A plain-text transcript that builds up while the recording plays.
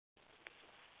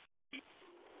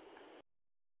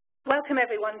Welcome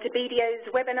everyone to BDO's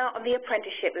webinar on the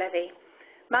Apprenticeship Levy.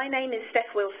 My name is Steph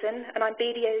Wilson and I'm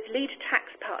BDO's lead tax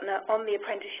partner on the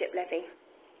Apprenticeship Levy.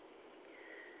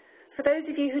 For those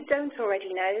of you who don't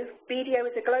already know, BDO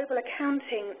is a global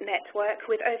accounting network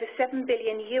with over $7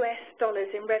 billion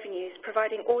in revenues,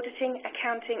 providing auditing,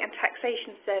 accounting and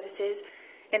taxation services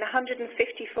in 154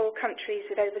 countries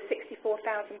with over 64,000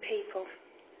 people.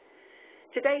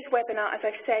 Today's webinar, as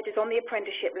I've said, is on the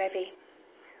Apprenticeship Levy.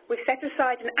 We've set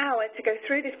aside an hour to go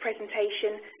through this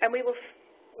presentation and we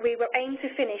will aim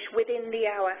to finish within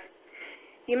the hour.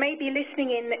 You may be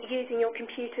listening in using your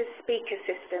computer's speaker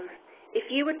system. If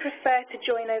you would prefer to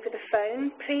join over the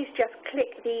phone, please just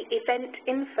click the Event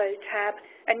Info tab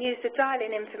and use the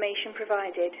dial-in information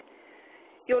provided.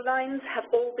 Your lines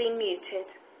have all been muted.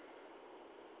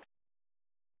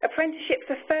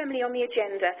 Apprenticeships are firmly on the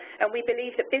agenda and we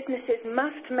believe that businesses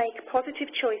must make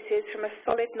positive choices from a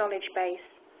solid knowledge base.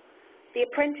 The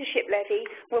Apprenticeship Levy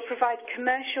will provide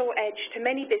commercial edge to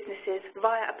many businesses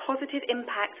via a positive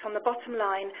impact on the bottom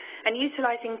line and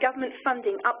utilising government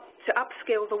funding to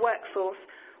upskill the workforce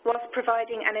whilst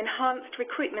providing an enhanced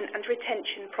recruitment and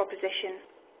retention proposition.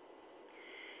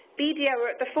 BDO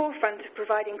are at the forefront of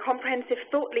providing comprehensive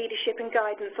thought leadership and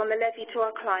guidance on the levy to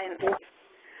our clients.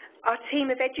 Our team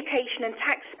of education and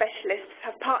tax specialists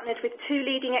have partnered with two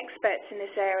leading experts in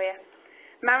this area.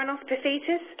 Marinos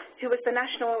Pafitis, who was the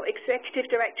National Executive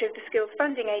Director of the Skills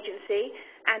Funding Agency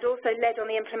and also led on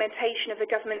the implementation of the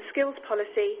government skills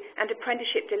policy and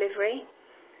apprenticeship delivery,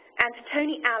 and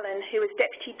Tony Allen, who was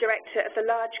Deputy Director of the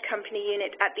Large Company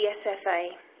Unit at the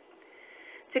SFA.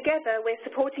 Together, we're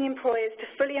supporting employers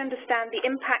to fully understand the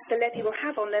impact the levy will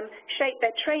have on them, shape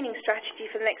their training strategy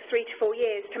for the next 3 to 4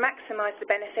 years to maximise the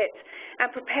benefits, and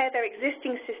prepare their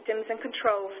existing systems and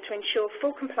controls to ensure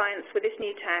full compliance with this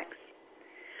new tax.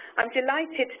 I'm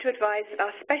delighted to advise that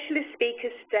our specialist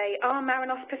speakers today are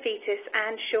Marinos Pafitis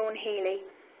and Sean Healy.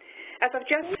 As I've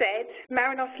just said,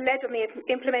 Marinos led on the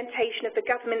implementation of the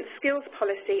government skills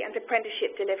policy and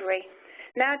apprenticeship delivery.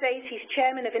 Nowadays, he's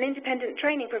chairman of an independent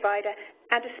training provider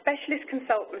and a specialist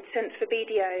consultant for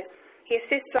BDO. He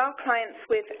assists our clients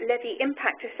with levy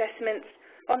impact assessments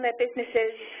on their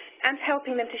businesses and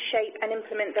helping them to shape and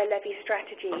implement their levy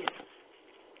strategies.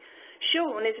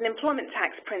 Sean is an employment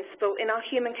tax principal in our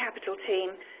human capital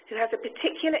team who has a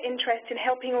particular interest in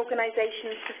helping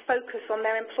organisations to focus on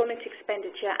their employment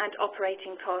expenditure and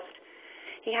operating cost.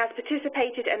 He has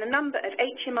participated in a number of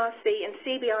HMRC and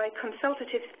CBI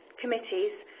consultative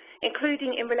committees,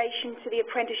 including in relation to the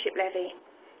Apprenticeship Levy.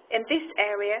 In this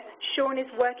area, Sean is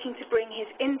working to bring his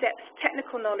in-depth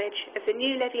technical knowledge of the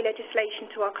new levy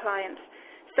legislation to our clients,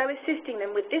 so assisting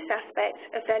them with this aspect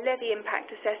of their levy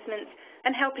impact assessments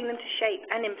and helping them to shape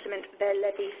and implement their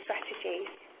levy strategies.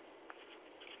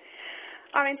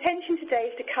 Our intention today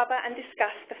is to cover and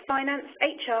discuss the finance,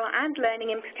 HR and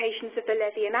learning implications of the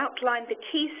levy and outline the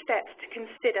key steps to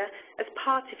consider as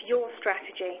part of your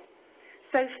strategy.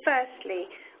 So firstly,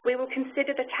 we will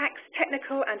consider the tax,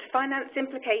 technical and finance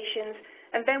implications,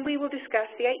 and then we will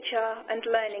discuss the HR and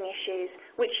learning issues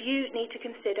which you need to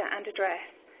consider and address.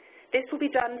 This will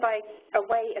be done by a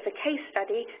way of a case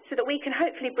study so that we can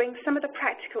hopefully bring some of the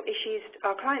practical issues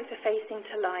our clients are facing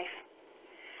to life.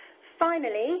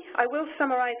 Finally, I will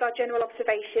summarise our general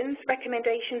observations,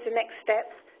 recommendations and next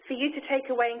steps for you to take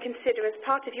away and consider as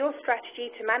part of your strategy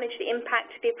to manage the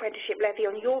impact of the Apprenticeship Levy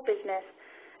on your business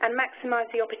and maximise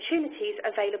the opportunities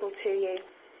available to you.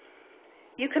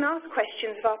 You can ask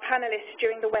questions of our panellists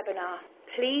during the webinar.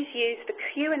 Please use the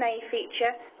Q&A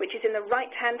feature, which is in the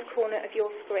right-hand corner of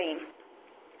your screen.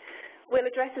 We'll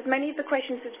address as many of the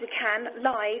questions as we can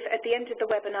live at the end of the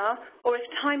webinar, or if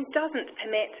time doesn't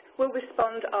permit, we'll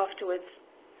respond afterwards.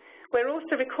 We're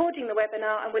also recording the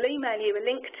webinar and we'll email you a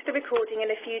link to the recording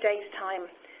in a few days' time.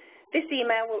 This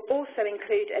email will also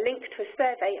include a link to a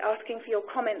survey asking for your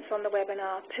comments on the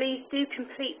webinar. Please do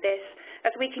complete this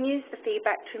as we can use the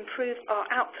feedback to improve our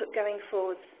output going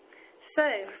forwards. So,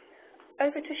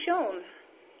 over to Sean.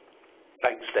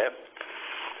 Thanks, Steph.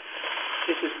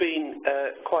 This has been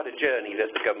quite a journey that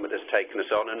the government has taken us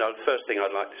on, and the first thing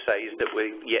I'd like to say is that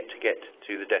we're yet to get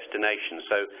to the destination,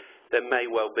 so there may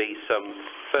well be some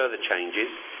further changes.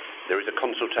 There is a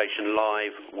consultation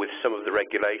live with some of the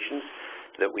regulations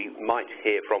that we might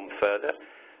hear from further,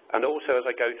 and also as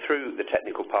I go through the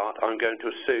technical part, I'm going to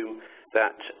assume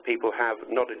that people have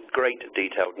not a great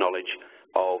detailed knowledge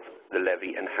of the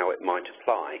levy and how it might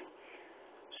apply.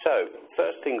 So,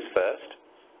 first things first,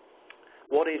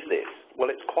 what is this? Well,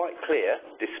 it's quite clear,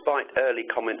 despite early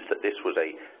comments that this was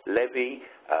a levy,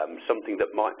 something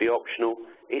that might be optional,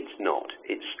 it's not.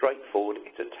 It's straightforward,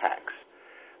 it's a tax.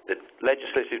 The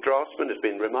legislative draftsman has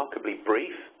been remarkably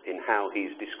brief in how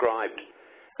he's described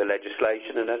the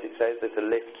legislation, and as it says, there's a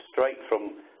lift straight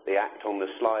from the Act on the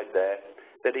slide there,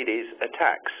 that it is a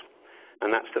tax.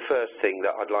 And that's the first thing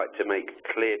that I'd like to make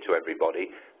clear to everybody.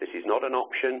 This is not an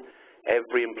option.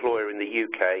 Every employer in the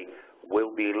UK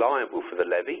will be liable for the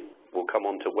levy. We'll come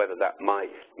on to whether that might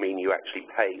mean you actually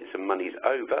pay some monies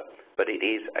over, but it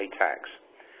is a tax.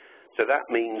 So that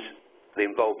means the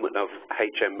involvement of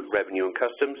HM Revenue and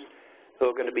Customs, who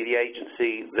are going to be the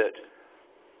agency that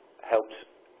helps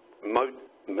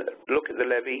look at the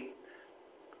levy,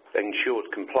 ensures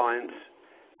compliance,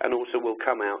 and also will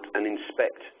come out and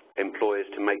inspect employers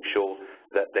to make sure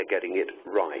that they're getting it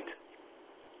right.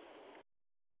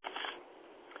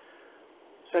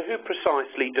 So who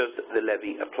precisely does the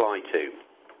levy apply to?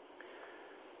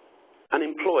 An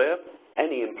employer,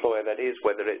 any employer that is,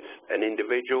 whether it's an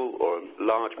individual or a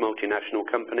large multinational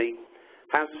company,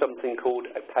 has something called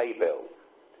a pay bill.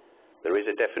 There is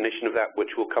a definition of that which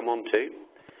we'll come on to.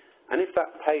 And if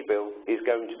that pay bill is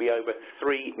going to be over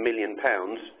 £3 million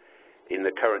in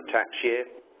the current tax year,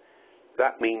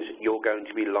 that means you're going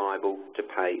to be liable to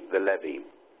pay the levy.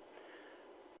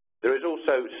 There is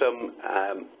also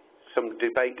some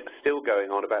debate still going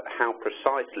on about how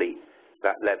precisely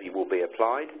that levy will be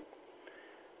applied.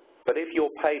 But if your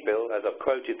pay bill, as I've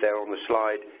quoted there on the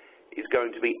slide, is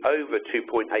going to be over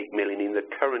 2.8 million in the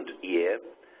current year,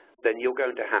 then you're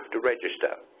going to have to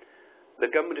register. The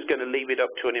government is going to leave it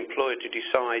up to an employer to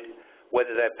decide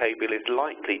whether their pay bill is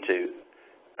likely to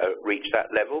reach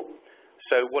that level.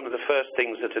 So one of the first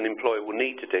things that an employer will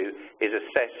need to do is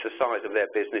assess the size of their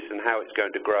business and how it's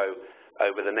going to grow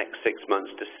over the next 6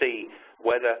 months to see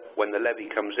whether, when the levy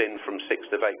comes in from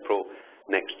 6th of April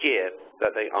next year,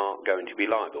 that they are going to be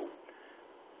liable.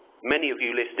 Many of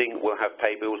you listening will have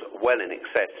pay bills well in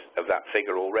excess of that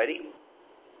figure already,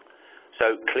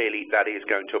 so clearly that is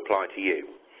going to apply to you.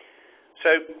 So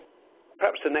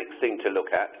perhaps the next thing to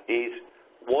look at is,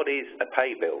 what is a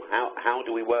pay bill? How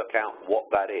do we work out what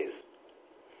that is?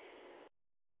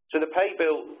 So the pay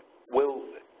bill will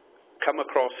come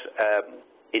across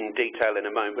in detail in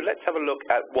a moment, but let's have a look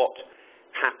at what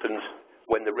happens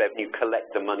when the revenue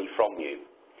collect the money from you.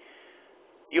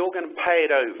 You're going to pay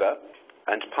it over,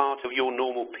 and part of your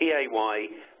normal PAY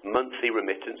monthly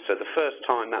remittance, so the first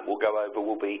time that will go over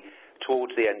will be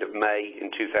towards the end of May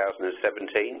in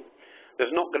 2017.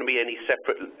 There's not going to be any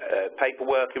separate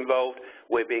paperwork involved.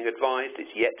 We're being advised,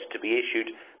 it's yet to be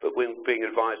issued, but we're being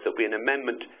advised there'll be an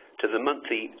amendment to the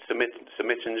monthly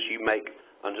submittance you make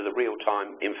under the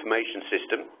real-time information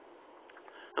system,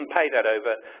 and pay that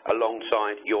over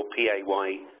alongside your PAY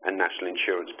and national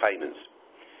insurance payments.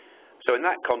 So in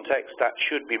that context, that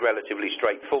should be relatively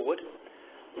straightforward.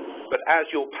 But as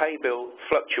your pay bill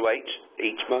fluctuates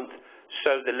each month,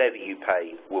 so the levy you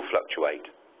pay will fluctuate.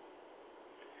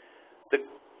 The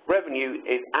revenue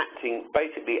is acting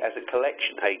basically as a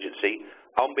collection agency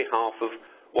on behalf of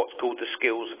what's called the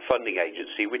Skills Funding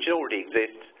Agency, which already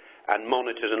exists and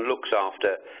monitors and looks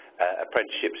after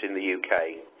apprenticeships in the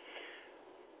UK.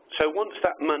 So once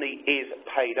that money is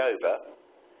paid over,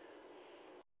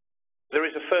 there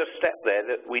is a first step there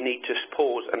that we need to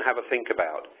pause and have a think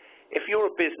about. If you're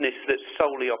a business that's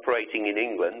solely operating in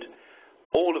England,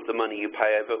 all of the money you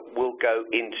pay over will go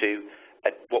into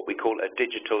what we call a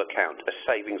digital account, a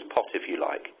savings pot if you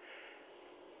like.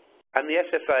 And the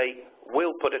SFA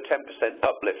will put a 10%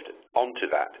 uplift onto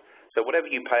that. So whatever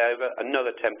you pay over,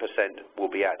 another 10%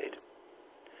 will be added.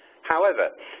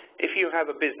 However, if you have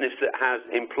a business that has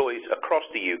employees across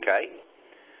the UK,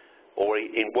 or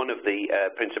in one of the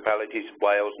principalities,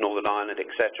 Wales, Northern Ireland,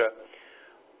 etc.,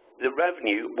 the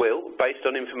revenue will, based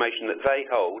on information that they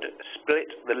hold, split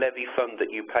the levy fund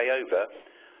that you pay over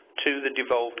to the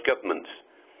devolved governments.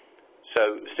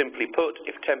 So simply put,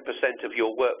 if 10% of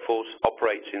your workforce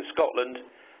operates in Scotland,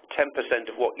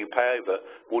 10% of what you pay over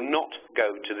will not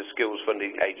go to the Skills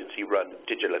Funding Agency run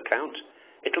digital account,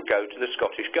 it'll go to the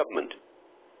Scottish Government.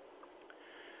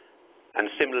 And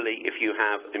similarly, if you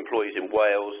have employees in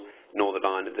Wales, Northern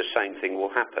Ireland, the same thing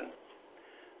will happen.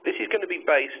 This is going to be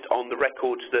based on the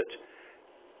records that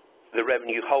the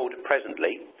revenue hold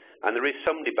presently, and there is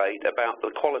some debate about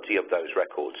the quality of those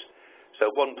records.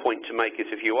 So one point to make is,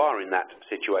 if you are in that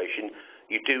situation,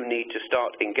 you do need to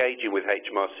start engaging with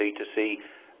HMRC to see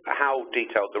how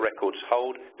detailed the records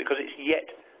hold, because it's yet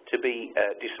to be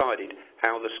decided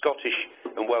how the Scottish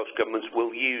and Welsh governments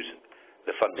will use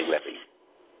the funding levy.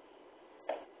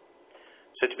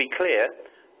 So to be clear,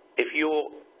 if you're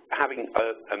having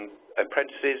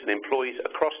apprentices and employees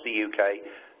across the UK,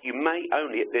 you may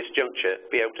only at this juncture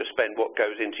be able to spend what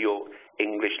goes into your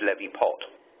English levy pot.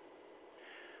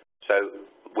 So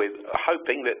we're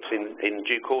hoping that in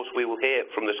due course we will hear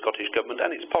from the Scottish Government,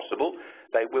 and it's possible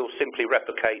they will simply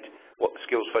replicate what the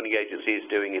Skills Funding Agency is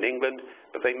doing in England,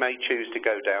 but they may choose to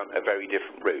go down a very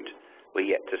different route.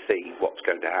 We're yet to see what's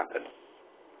going to happen.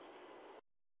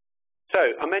 So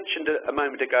I mentioned a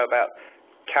moment ago about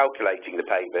calculating the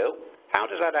pay bill. How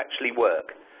does that actually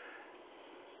work?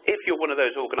 If you're one of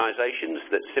those organisations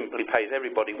that simply pays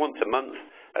everybody once a month,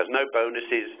 has no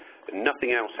bonuses,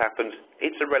 nothing else happens,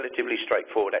 it's a relatively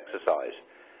straightforward exercise.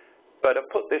 But I've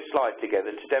put this slide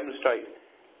together to demonstrate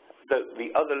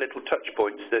the other little touch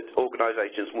points that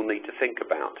organisations will need to think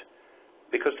about.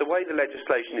 Because the way the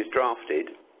legislation is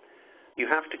drafted, you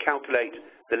have to calculate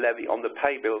the levy on the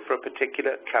pay bill for a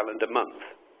particular calendar month.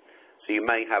 So you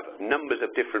may have numbers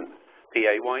of different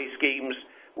PAYE schemes.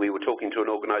 We were talking to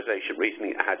an organisation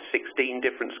recently that had 16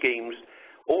 different schemes,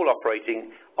 all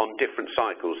operating on different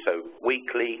cycles, so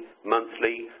weekly,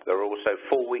 monthly, there are also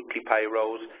 4 weekly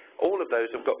payrolls. All of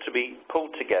those have got to be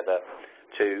pulled together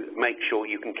to make sure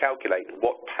you can calculate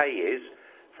what pay is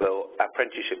for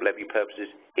apprenticeship levy purposes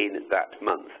in that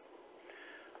month.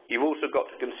 You've also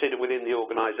got to consider within the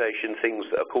organisation things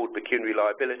that are called pecuniary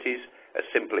liabilities. A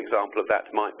simple example of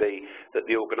that might be that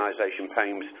the organisation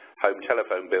pays home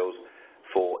telephone bills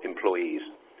for employees.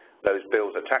 Those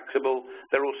bills are taxable.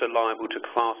 They're also liable to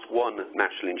Class 1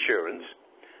 national insurance,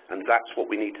 and that's what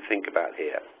we need to think about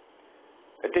here.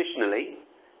 Additionally,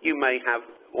 you may have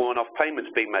one-off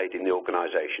payments being made in the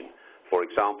organisation. For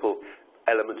example,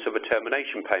 elements of a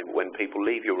termination payment when people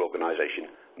leave your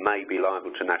organisation may be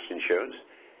liable to national insurance.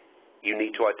 You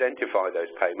need to identify those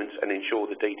payments and ensure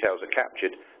the details are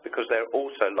captured because they're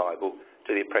also liable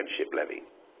to the apprenticeship levy.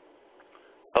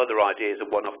 Other ideas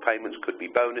of one-off payments could be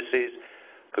bonuses,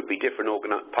 could be different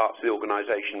parts of the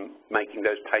organisation making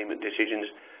those payment decisions.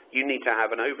 You need to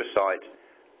have an oversight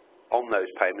on those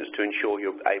payments to ensure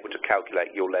you're able to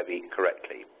calculate your levy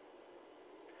correctly.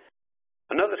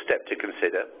 Another step to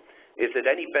consider is that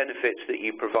any benefits that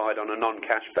you provide on a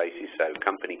non-cash basis, so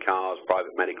company cars,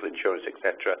 private medical insurance,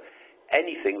 etc.,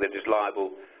 anything that is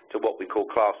liable to what we call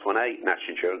Class 1A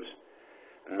national insurance,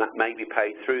 and that may be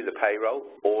paid through the payroll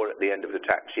or at the end of the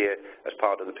tax year as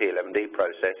part of the P11D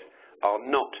process, are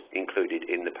not included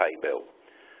in the pay bill.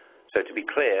 So to be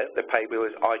clear, the pay bill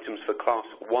is items for Class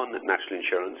 1 national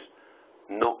insurance,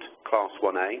 not Class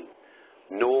 1A,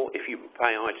 nor if you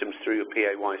pay items through a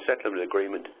PAYE settlement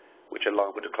agreement, which are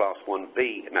liable to Class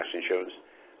 1B national insurance,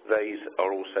 these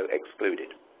are also excluded.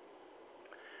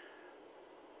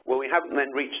 Well, we haven't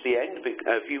then reached the end.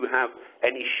 If you have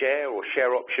any share or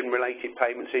share option related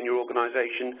payments in your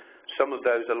organisation, some of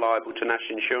those are liable to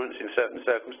national insurance in certain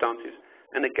circumstances.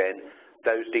 And again,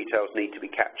 those details need to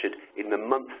be captured in the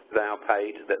month they are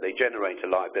paid, that they generate a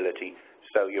liability,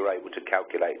 so you're able to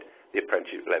calculate the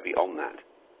apprenticeship levy on that.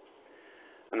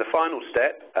 And the final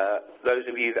step, those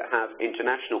of you that have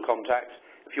international contacts,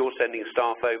 if you're sending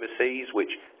staff overseas,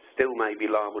 which still may be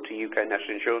liable to UK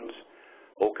national insurance,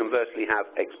 or conversely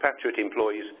have expatriate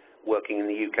employees working in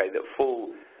the UK that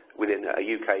fall within a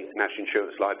UK national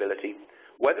insurance liability,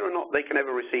 whether or not they can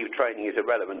ever receive training is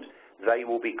irrelevant. They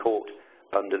will be caught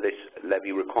under this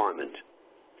levy requirement.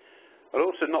 I'll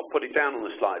also not put it down on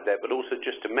the slide there, but also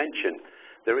just to mention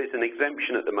there is an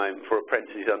exemption at the moment for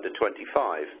apprentices under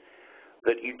 25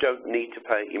 that you don't need to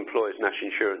pay employers'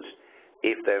 national insurance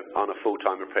if they're on a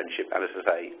full-time apprenticeship, and as I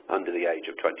say, under the age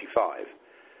of 25.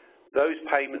 Those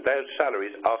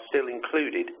salaries are still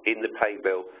included in the pay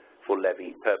bill for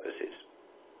levy purposes.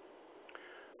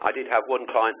 I did have one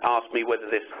client ask me whether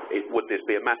would this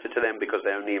be a matter to them because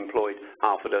they only employed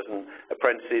half a dozen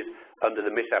apprentices, under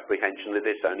the misapprehension that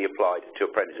this only applied to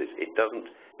apprentices. It doesn't.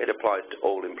 It applies to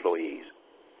all employees.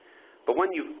 But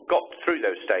when you've got through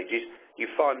those stages,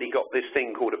 you've finally got this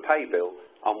thing called a pay bill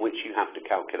on which you have to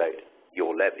calculate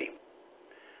your levy.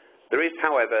 There is,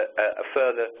 however, a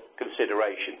further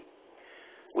consideration.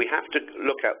 We have to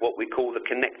look at what we call the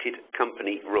connected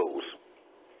company rules.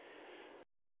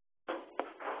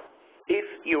 If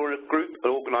you're a group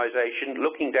or organisation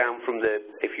looking down from the,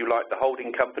 if you like, the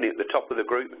holding company at the top of the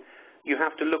group, you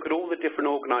have to look at all the different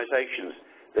organisations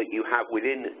that you have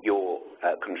within your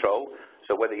control.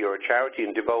 So whether you're a charity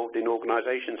and devolved in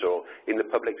organisations or in the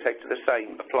public sector, the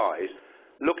same applies.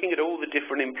 Looking at all the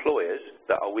different employers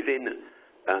that are within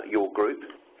your group,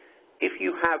 if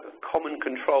you have common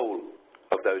control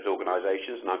of those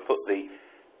organisations, and I put the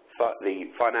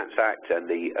Finance Act and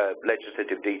the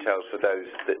legislative details for those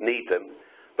that need them,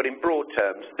 but in broad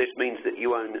terms, this means that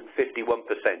you own 51%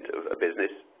 of a business,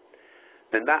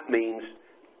 then that means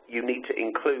you need to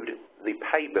include the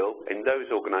pay bill in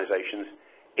those organisations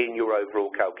in your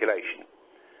overall calculation.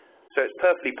 So it's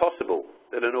perfectly possible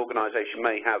that an organisation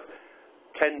may have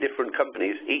 10 different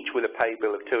companies, each with a pay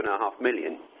bill of £2.5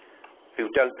 million, who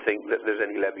don't think that there's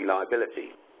any levy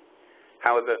liability.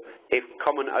 However, if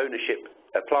common ownership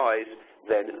applies,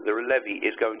 then the levy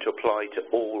is going to apply to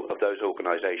all of those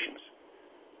organisations.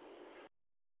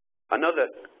 Another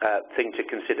thing to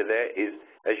consider there is,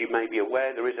 as you may be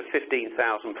aware, there is a £15,000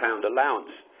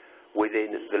 allowance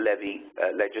within the levy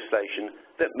legislation.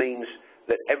 That means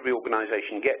that every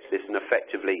organisation gets this, and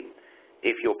effectively,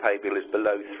 if your pay bill is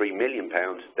below £3 million,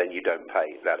 then you don't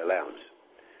pay that allowance.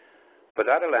 But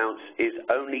that allowance is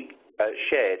only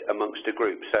shared amongst a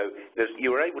group, so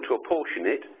you're able to apportion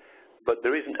it, but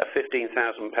there isn't a £15,000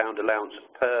 allowance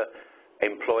per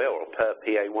employer or per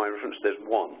PAY reference. There's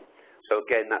one. So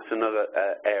again, that's another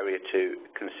area to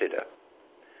consider.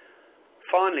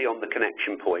 Finally, on the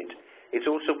connection point, it's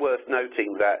also worth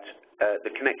noting that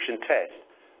the connection test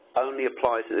only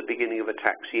applies at the beginning of a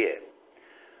tax year.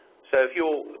 So if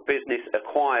your business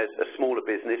acquires a smaller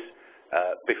business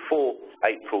before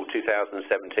April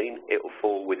 2017, it will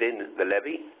fall within the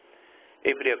levy.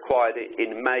 If it acquired it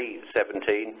in May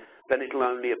 17, then it will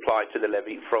only apply to the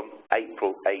levy from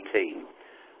April 18.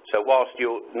 So whilst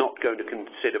you're not going to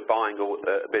consider buying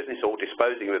a business or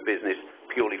disposing of a business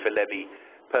purely for levy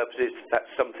purposes, that's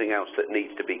something else that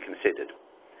needs to be considered.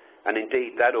 And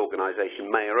indeed, that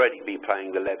organisation may already be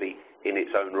paying the levy in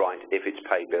its own right if its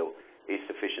pay bill is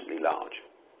sufficiently large.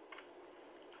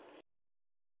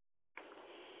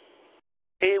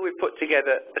 Here we've put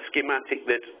together a schematic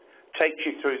that takes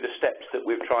you through the steps that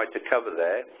we've tried to cover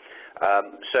there.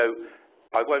 So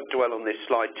I won't dwell on this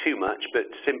slide too much, but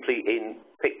simply in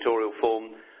pictorial form,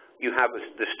 you have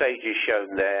the stages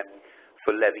shown there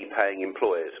for levy-paying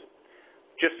employers.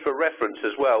 Just for reference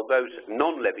as well, those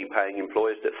non-levy paying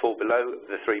employers that fall below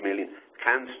the £3 million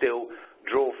can still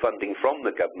draw funding from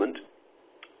the government,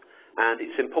 and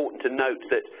it's important to note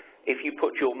that if you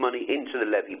put your money into the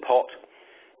levy pot,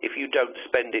 if you don't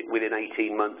spend it within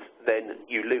 18 months, then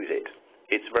you lose it.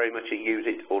 It's very much a use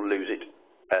it or lose it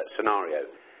scenario.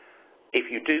 If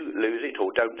you do lose it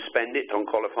or don't spend it on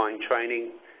qualifying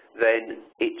training, then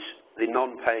it's the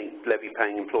non-paying,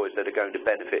 levy-paying employers that are going to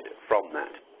benefit from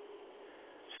that.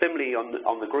 Similarly,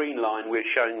 on the green line, we're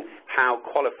showing how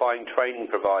qualifying training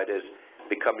providers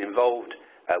become involved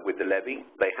with the levy.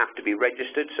 They have to be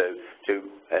registered, so to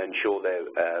ensure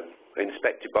they're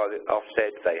inspected by the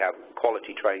Ofsted, they have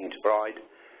quality training to provide.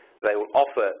 They will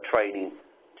offer training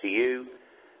to you,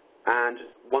 and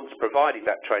once provided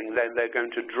that training, then they're going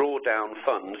to draw down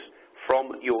funds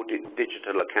from your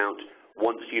digital account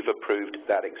once you've approved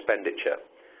that expenditure.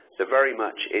 So very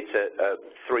much it's a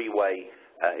three-way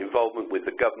involvement with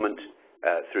the government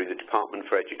through the Department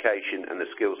for Education and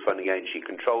the Skills Funding Agency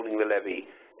controlling the levy,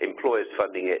 employers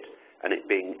funding it, and it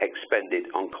being expended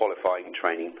on qualifying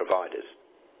training providers.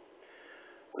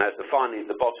 And as finally at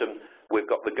the bottom, we've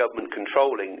got the government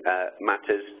controlling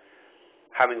matters,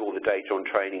 having all the data on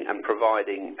training and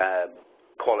providing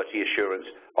quality assurance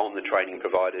on the training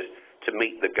providers to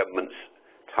meet the government's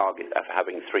target of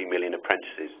having 3 million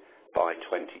apprentices by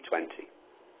 2020.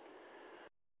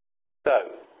 So,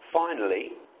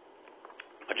 finally,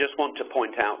 I just want to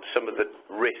point out some of the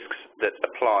risks that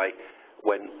apply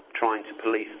when trying to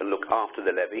police and look after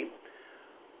the levy.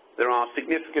 There are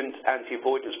significant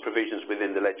anti-avoidance provisions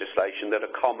within the legislation that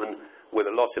are common with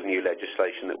a lot of new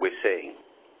legislation that we're seeing.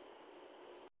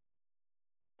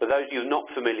 For those of you not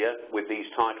familiar with these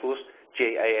titles,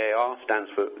 GAAR stands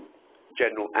for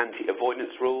General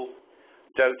Anti-Avoidance Rule.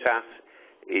 DOTAS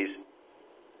is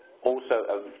also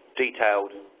a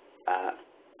detailed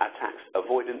a tax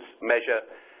avoidance measure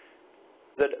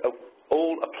that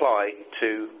all apply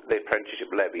to the apprenticeship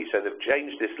levy. So they've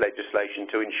changed this legislation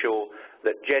to ensure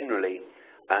that generally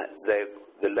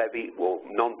the levy or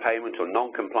non-payment or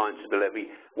non-compliance to the levy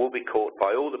will be caught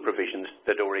by all the provisions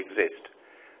that already exist.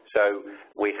 So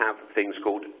we have things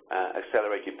called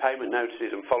accelerated payment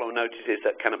notices and follow notices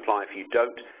that can apply if you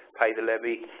don't pay the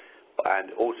levy,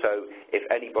 and also if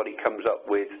anybody comes up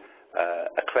with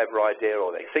a clever idea,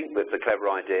 or they think that's a clever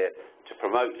idea to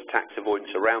promote tax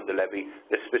avoidance around the levy,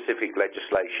 there's specific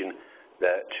legislation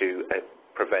to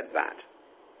prevent that.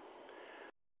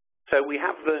 So we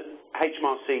have the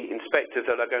HMRC inspectors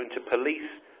that are going to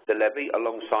police the levy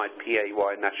alongside PAY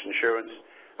and National Insurance,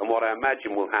 and what I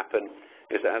imagine will happen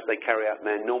is that as they carry out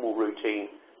their normal routine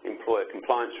employer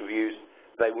compliance reviews,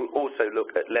 they will also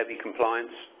look at levy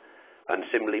compliance, and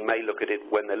similarly may look at it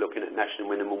when they're looking at national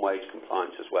minimum wage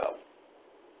compliance as well.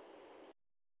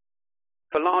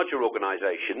 For larger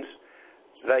organisations,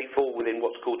 they fall within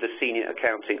what's called the Senior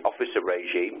Accounting Officer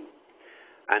regime,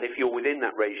 And if you're within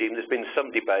that regime, there's been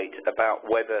some debate about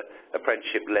whether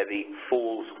apprenticeship levy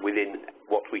falls within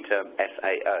what we term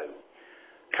SAO.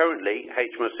 Currently,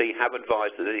 HMRC have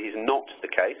advised that it is not the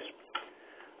case,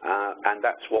 and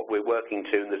that's what we're working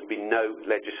to, and there's been no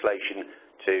legislation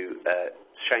to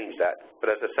change that. But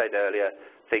as I said earlier,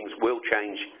 things will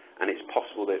change, and it's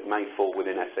possible that it may fall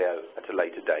within SAO at a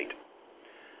later date.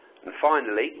 And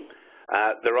finally,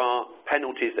 there are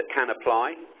penalties that can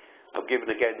apply. I've given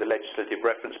again the legislative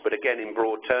reference, but again in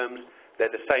broad terms, they're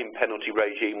the same penalty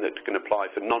regime that can apply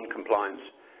for non-compliance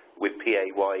with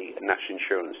PAYE and national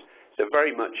insurance. So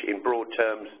very much in broad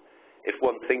terms, if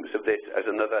one thinks of this as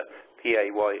another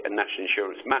PAYE and national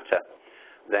insurance matter,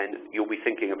 then you'll be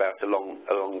thinking about along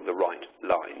the right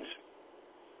lines.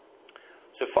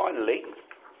 So finally,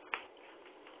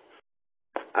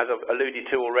 as I've alluded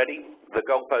to already, the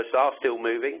goalposts are still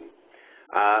moving.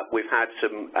 We've had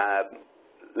some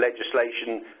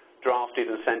legislation drafted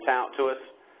and sent out to us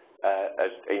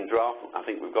as in draft. I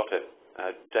think we've got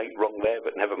a date wrong there,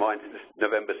 but never mind.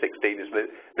 November 16 is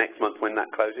next month when that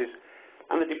closes.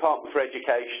 And the Department for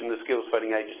Education, the Skills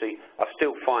Funding Agency, are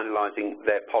still finalising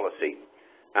their policy.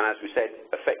 And as we said,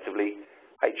 effectively,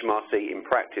 HMRC in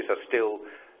practice are still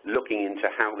looking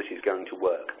into how this is going to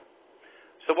work.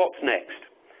 So what's next?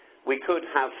 We could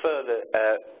have further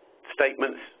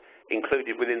statements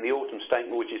included within the autumn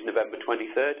statement, which is November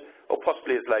 23rd, or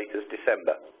possibly as late as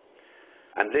December.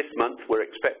 And this month, we're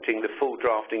expecting the full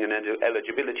drafting and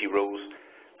eligibility rules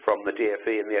from the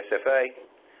DFE and the SFA,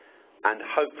 and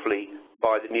hopefully,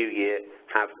 by the new year,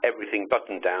 have everything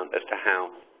buttoned down as to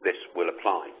how this will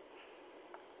apply.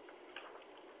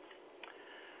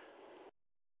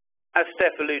 As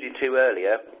Steph alluded to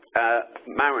earlier,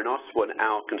 Marinos,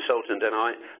 our consultant, and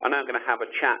I are now going to have a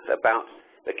chat about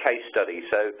the case study.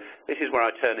 So this is where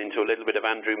I turn into a little bit of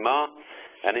Andrew Marr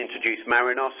and introduce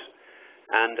Marinos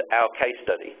and our case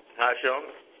study. Hi, Sean.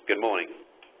 Good morning.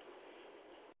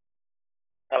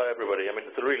 Hello, everybody. I mean,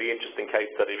 it's a really interesting case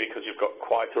study because you've got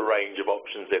quite a range of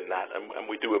options in that, and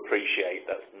we do appreciate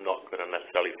that's not going to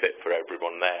necessarily fit for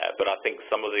everyone there. But I think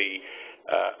some of the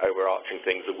overarching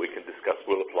things that we can discuss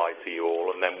will apply to you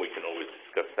all, and then we can always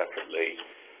discuss separately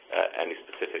any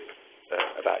specifics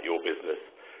about your business.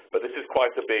 But this is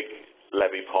quite a big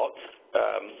levy pot.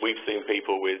 We've seen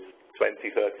people with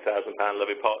 £20,000, £30,000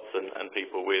 levy pots and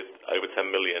people with over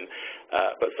 10 million.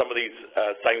 But some of these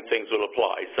same things will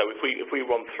apply. So if we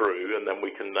run through, and then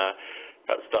we can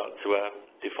perhaps start to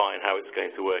define how it's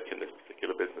going to work in this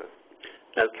particular business.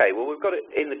 Okay, well, we've got it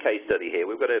in the case study here.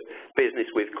 We've got a business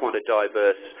with quite a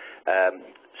diverse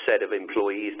set of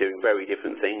employees doing very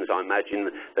different things. I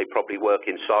imagine they probably work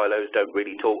in silos, don't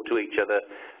really talk to each other,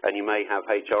 and you may have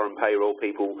HR and payroll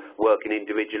people working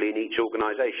individually in each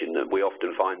organisation, and we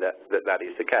often find that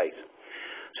is the case.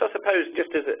 So I suppose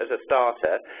just as a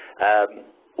starter,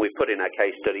 we've put in our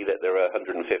case study that there are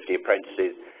 150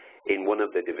 apprentices in one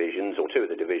of the divisions, or two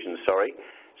of the divisions, sorry.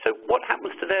 So what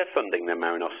happens to their funding then,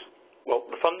 Marinos? Well,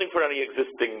 the funding for any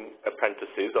existing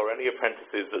apprentices or any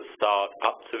apprentices that start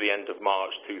up to the end of March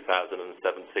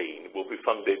 2017 will be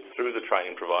funded through the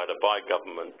training provider by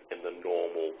government in the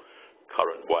normal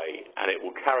current way, and it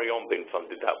will carry on being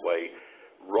funded that way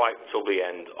right till the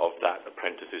end of that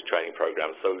apprentices training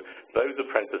program. So those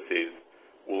apprentices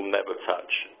will never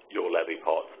touch your levy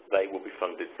pot. They will be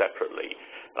funded separately.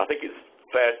 And I think it's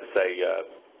fair to say,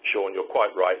 Sean, you're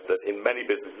quite right, that in many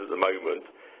businesses at the moment,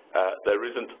 there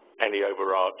isn't any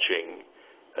overarching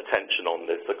attention on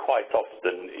this. So quite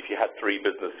often, if you had three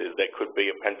businesses, there could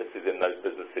be apprentices in those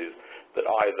businesses that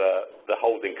either the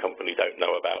holding company don't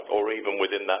know about, or even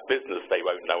within that business they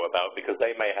won't know about, because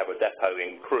they may have a depot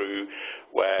in Crewe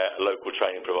where a local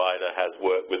training provider has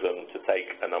worked with them to take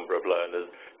a number of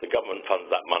learners. The government funds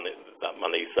that money,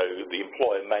 so the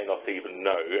employer may not even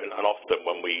know. And often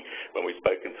when we've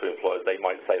spoken to employers, they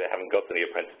might say they haven't got any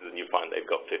apprentices, and you find they've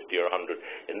got 50 or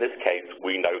 100. In this case,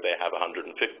 we know they have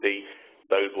 150.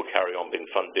 Those will carry on being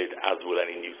funded, as will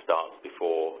any new starts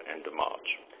before end of March.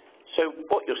 So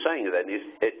what you're saying then is,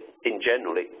 in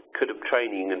general,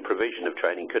 training and provision of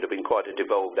training could have been quite a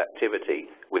devolved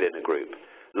activity within a group,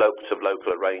 lots of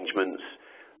local arrangements,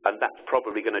 and that's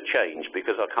probably going to change,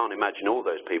 because I can't imagine all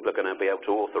those people are going to be able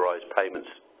to authorise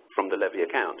payments from the levy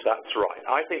account. That's right.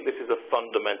 I think this is a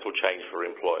fundamental change for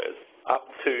employers. Up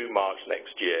to March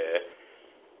next year,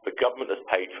 the government has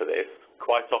paid for this.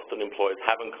 Quite often employers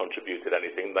haven't contributed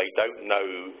anything. They don't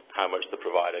know how much the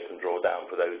provider can draw down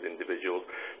for those individuals.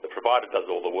 The provider does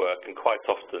all the work, and quite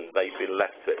often they've been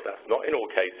left to it. That's not in all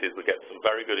cases. We get some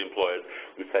very good employers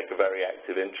who take a very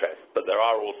active interest, but there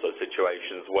are also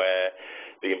situations where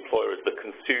the employer is the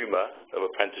consumer of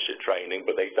apprenticeship training,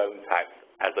 but they don't act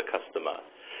as a customer.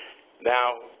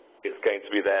 Now it's going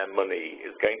to be their money.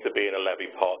 It's going to be in a levy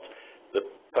pot. The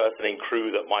person in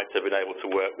crew that might have been able to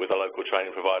work with a local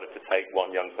training provider to take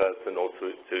one young person or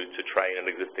to train an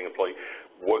existing employee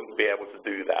won't be able to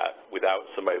do that without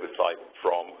some oversight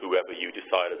from whoever you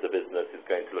decide as a business is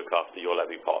going to look after your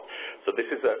levy pot. So this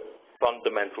is a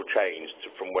fundamental change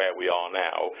from where we are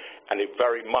now, and it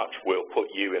very much will put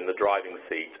you in the driving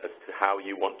seat as to how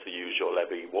you want to use your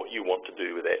levy, what you want to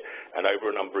do with it, and over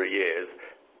a number of years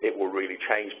it will really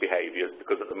change behaviours,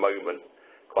 because at the moment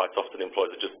quite often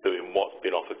employers are just doing what's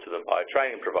been offered to them by a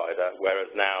training provider, whereas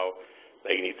now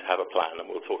they need to have a plan, and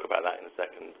we'll talk about that in a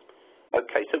second.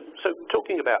 Okay, so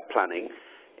talking about planning,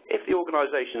 if the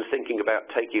organisation is thinking about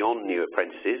taking on new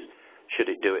apprentices, should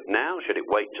it do it now? Should it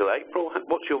wait till April?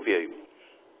 What's your view?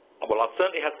 Well, I've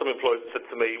certainly had some employers that said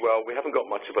to me, well, we haven't got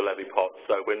much of a levy pot,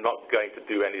 so we're not going to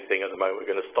do anything at the moment.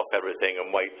 We're going to stop everything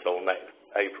and wait till next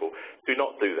April. Do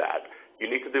not do that.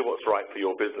 You need to do what's right for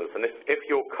your business. And if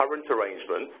your current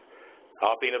arrangements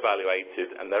are being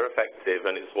evaluated and they're effective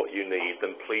and it's what you need,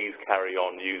 then please carry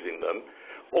on using them.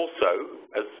 Also,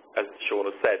 as Sean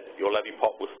has said, your levy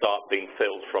pot will start being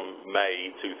filled from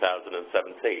May 2017.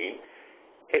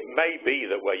 It may be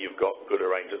that where you've got good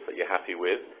arrangements that you're happy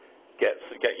with,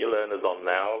 get your learners on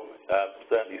now.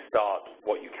 Certainly start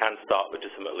what you can start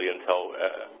legitimately until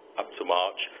up to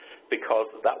March, because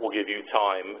that will give you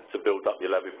time to build up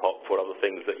your levy pot for other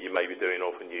things that you may be doing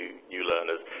or for new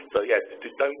learners. So yeah,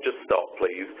 don't just stop,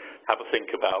 please. Have a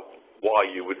think about why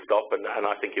you would stop, and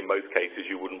I think in most cases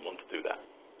you wouldn't want to do that.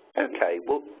 Okay,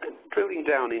 well, drilling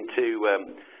down into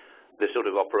the sort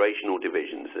of operational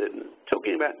divisions,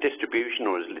 talking about distribution,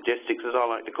 or as logistics as I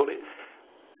like to call it,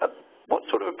 what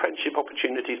sort of apprenticeship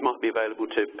opportunities might be available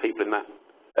to people in that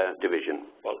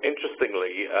division? Well,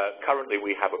 interestingly, currently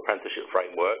we have apprenticeship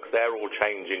frameworks. They're all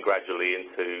changing gradually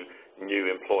into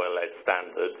new employer-led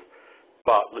standards,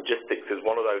 but logistics is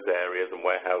one of those areas, and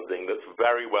warehousing, that's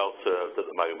very well served at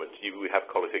the moment. We have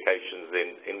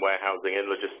qualifications in warehousing, in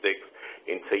logistics,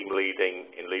 in team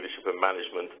leading, in leadership and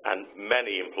management, and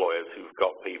many employers who've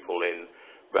got people in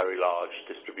very large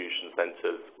distribution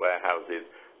centres, warehouses,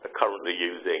 are currently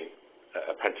using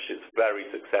apprenticeships very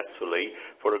successfully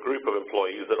for a group of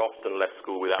employees that often left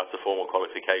school without a formal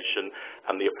qualification,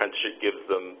 and the apprenticeship gives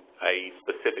them a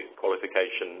specific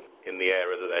qualification in the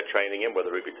area that they're training in,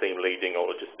 whether it be team leading or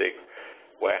logistics,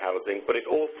 warehousing, but it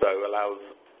also allows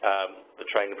the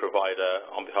training provider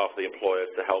on behalf of the employer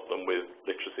to help them with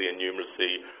literacy and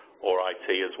numeracy or IT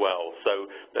as well. So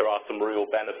there are some real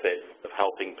benefits of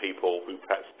helping people who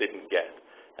perhaps didn't get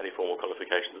any formal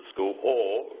qualifications at school,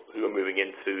 or who are moving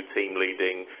into team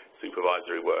leading,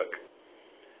 supervisory work.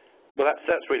 Well,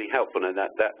 that's really helpful, and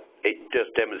that it does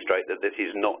demonstrate that this is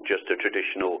not just a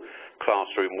traditional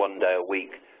classroom, one day a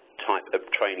week type of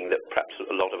training that perhaps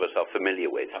a lot of us are familiar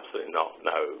with. Absolutely not.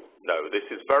 No. This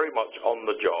is very much on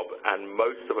the job, and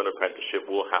most of an apprenticeship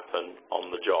will happen on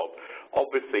the job.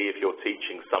 Obviously, if you're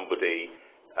teaching somebody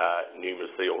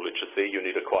numeracy or literacy, you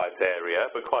need a quiet area,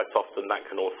 but quite often that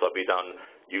can also be done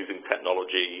using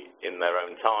technology in their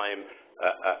own time,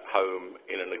 at home,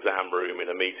 in an exam room,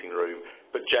 in a meeting room,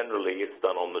 but generally it's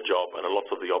done on the job, and a lot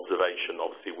of the observation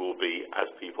obviously will be as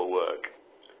people work.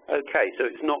 Okay, so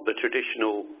it's not the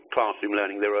traditional classroom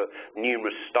learning. There are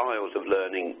numerous styles of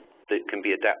learning that can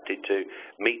be adapted to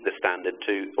meet the standard,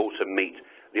 to also meet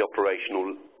the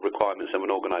operational requirements of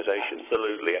an organisation.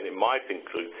 Absolutely, and it might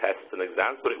include tests and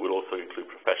exams, but it will also include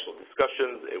professional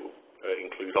discussions. It will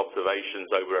include observations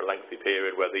over a lengthy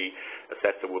period where the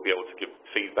assessor will be able to give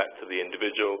feedback to the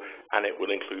individual, and it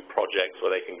will include projects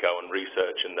where they can go and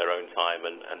research in their own time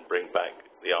and bring back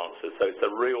the answers. So it's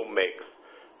a real mix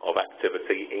of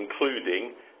activity,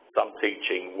 including some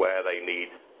teaching where they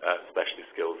need specialist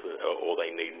skills, or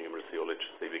they need numeracy or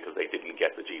literacy because they didn't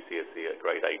get the GCSE at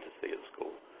grade A to C at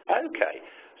school. Okay,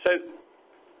 so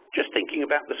just thinking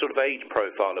about the sort of age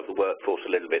profile of the workforce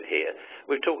a little bit here,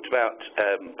 we've talked about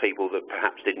people that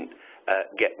perhaps didn't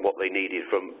get what they needed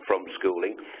from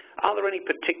schooling. Are there any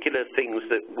particular things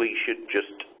that we should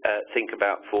just think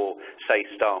about for, say,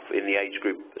 staff in the age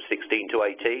group 16 to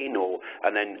 18,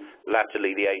 and then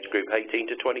latterly the age group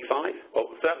 18 to 25? Well,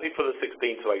 certainly for the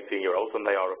 16 to 18-year-olds, and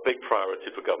they are a big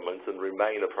priority for government and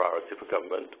remain a priority for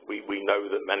government. We know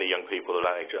that many young people at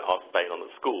that age are staying on at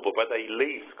school, but when they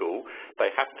leave school, they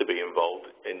have to be involved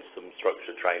in some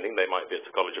structured training. They might be at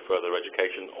a college of further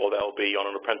education, or they'll be on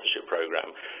an apprenticeship program,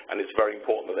 and it's very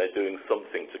important that they're doing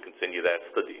something to continue their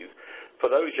studies. For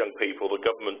those young people, the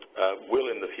government will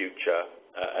in the future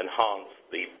enhance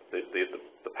the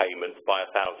payments by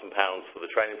 £1,000 for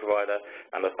the training provider provider,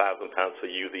 and £1,000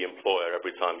 for you, the employer,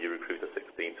 every time you recruit a 16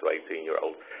 to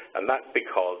 18-year-old. And that's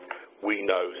because we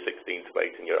know 16 to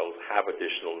 18-year-olds have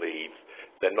additional needs.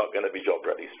 They're not going to be job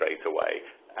ready straight away,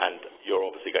 and you're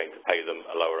obviously going to pay them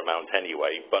a lower amount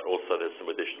anyway, but also there's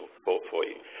some additional support for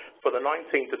you. For the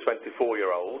 19 to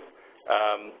 24-year-olds,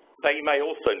 they may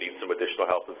also need some additional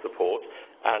help and support,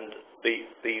 and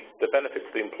the benefit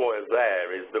to the employers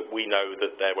there is that we know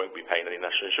that they won't be paying any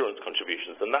national insurance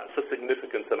contributions, and that's a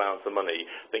significant amount of money.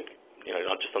 I think,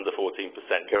 not just under 14%.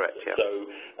 Correct, yeah. So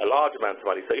a large amount of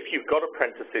money. So if you've got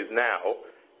apprentices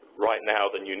right now,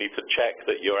 then you need to check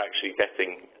that you're actually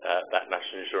getting that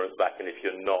national insurance back, and if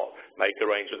you're not, make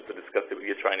arrangements to discuss it with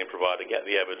your training provider, get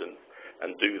the evidence,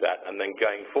 and do that. And then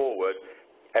going forward,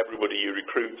 everybody you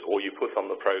recruit or you put on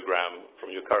the program from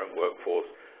your current workforce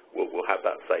will have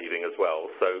that saving as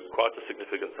well. So quite a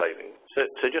significant saving.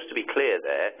 So just to be clear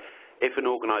there, if an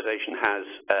organisation has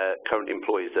current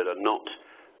employees that are not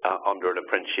under an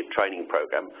apprenticeship training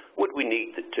program, would we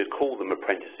need to call them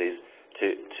apprentices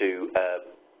to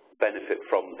benefit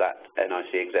from that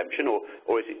NIC exemption,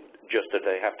 or is it just that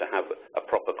they have to have a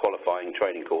proper qualifying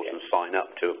training course and sign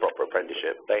up to a proper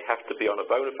apprenticeship? They have to be on a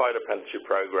bona fide apprenticeship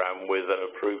program with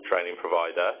an approved training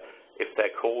provider. If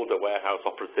they're called a warehouse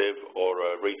operative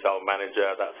or a retail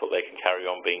manager, that's what they can carry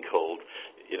on being called.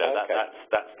 Okay.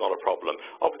 That's not a problem.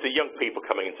 Obviously, young people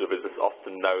coming into a business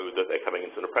often know that they're coming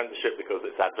into an apprenticeship because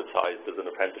it's advertised as an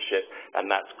apprenticeship, and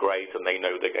that's great, and they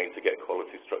know they're going to get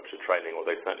quality structured training, or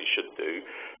they certainly should do.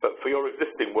 But for your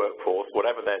existing workforce,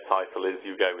 whatever their title is,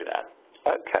 you go with that.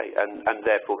 Okay, and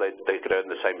therefore they could earn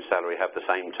the same salary, have the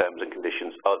same terms and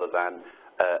conditions, other than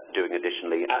doing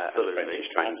additionally an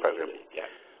apprenticeship training program. Yeah.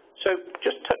 So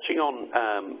just touching on,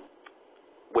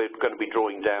 we're going to be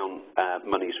drawing down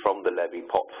monies from the levy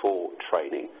pot for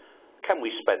training. Can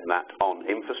we spend that on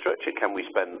infrastructure?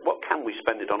 What can we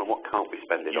spend it on, and what can't we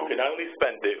spend it on? You can only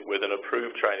spend it with an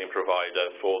approved training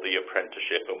provider for the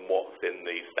apprenticeship and what's in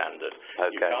the standard.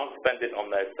 Okay. You can't spend it on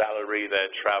their salary,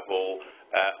 their travel,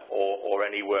 or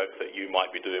any work that you might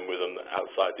be doing with them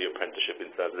outside the apprenticeship in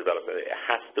terms of development. It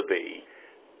has to be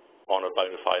on a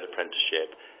bona fide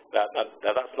apprenticeship. Now,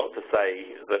 that's not to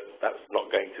say that that's not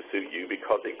going to suit you,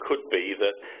 because it could be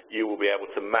that you will be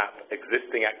able to map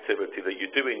existing activity that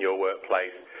you do in your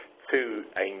workplace to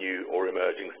a new or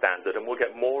emerging standard, and we'll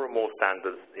get more and more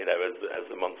standards, as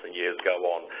the months and years go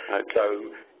on. Okay.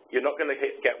 So you're not going to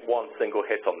get one single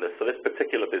hit on this. So this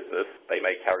particular business, they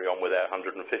may carry on with their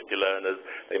 150 learners,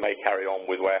 they may carry on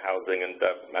with warehousing and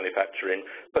manufacturing,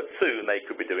 but soon they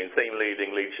could be doing team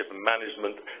leading, leadership and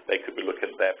management, they could be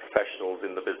looking at their professionals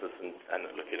in the business and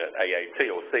looking at AAT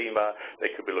or SEMA,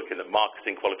 they could be looking at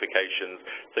marketing qualifications.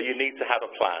 So you need to have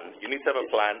a plan. You need to have a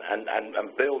plan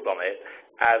and build on it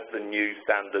as the new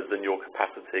standards and your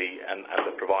capacity and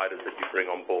the providers that you bring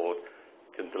on board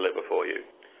can deliver for you.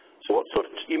 So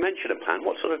you mentioned a plan.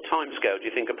 What sort of timescale do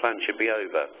you think a plan should be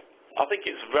over? I think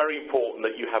it's very important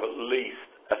that you have at least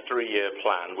a 3-year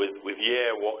plan, with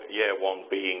year one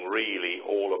being really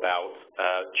all about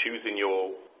choosing your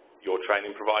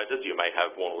training providers. You may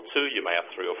have 1 or 2, you may have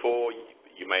 3 or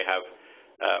 4, you may have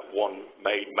one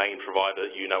main provider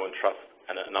that you know and trust,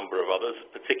 and a number of others.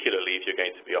 Particularly if you're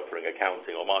going to be offering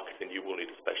accounting or marketing, you will need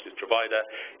a specialist provider.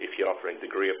 If you're offering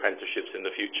degree apprenticeships in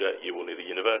the future, you will need a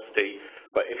university.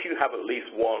 But if you have at least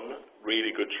one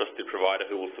really good trusted provider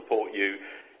who will support you,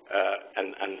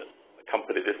 and a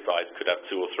company this size could have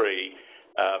 2 or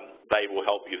 3, they will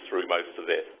help you through most of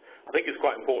this. I think it's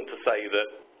quite important to say that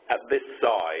at this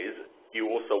size, you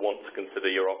also want to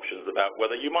consider your options about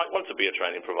whether you might want to be a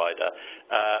training provider.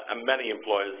 And many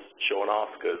employers, Sean,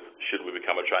 ask us, should we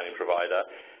become a training provider?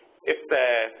 If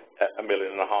they're $1.5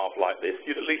 million like this,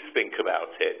 you'd at least think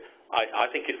about it.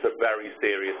 I think it's a very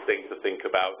serious thing to think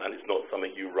about, and it's not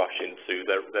something you rush into.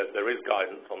 There is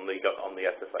guidance on the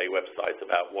SFA website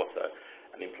about what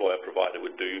an employer provider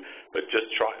would do, but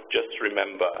just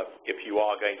remember, if you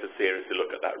are going to seriously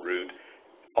look at that route,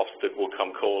 Ofsted will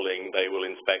come calling, they will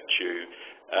inspect you.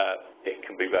 It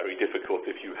can be very difficult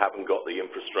if you haven't got the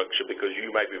infrastructure, because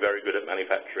you may be very good at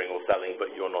manufacturing or selling,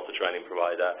 but you're not a training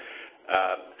provider.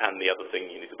 And the other thing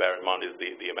you need to bear in mind is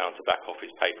the amount of back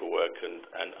office paperwork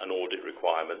and audit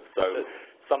requirements. So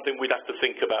something we'd have to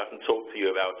think about and talk to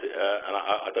you about it, and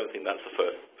I don't think that's the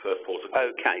first port of call.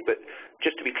 Okay, but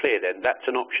just to be clear then, that's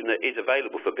an option that is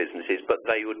available for businesses, but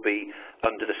they would be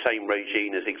under the same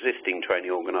regime as existing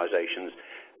training organisations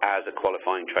as a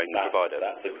qualifying training provider.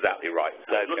 That's exactly right.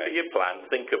 So look at your plan,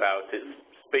 think about it,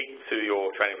 speak to your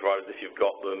training providers if you've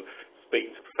got them, speak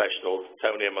to professionals.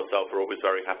 Tony and myself are always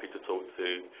very happy to talk to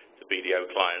BDO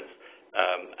clients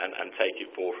and take it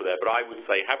forward for there. But I would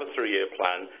say have a 3-year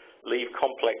plan. leave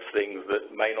complex things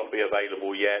that may not be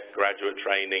available yet, graduate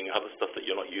training, other stuff that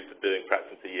you're not used to doing, perhaps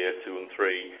into year 2 and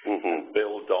 3, and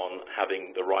build on having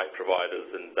the right providers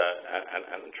and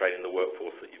training the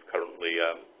workforce that you've currently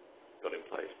got in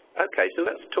place. Okay, so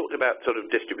let's talk about sort of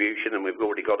distribution, and we've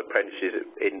already got apprentices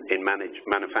in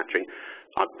manufacturing.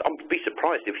 I'd be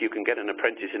surprised if you can get an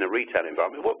apprentice in a retail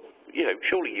environment. Well, you know,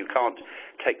 surely you can't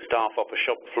take staff off a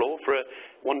shop floor for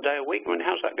one day a week. I mean,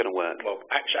 how's that going to work? Well,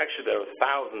 actually there are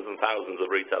thousands and thousands of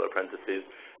retail apprentices,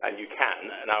 and you can.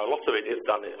 Now, a lot of it is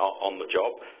done on the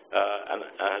job.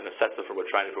 An assessor from a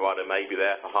training provider may be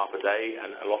there for half a day,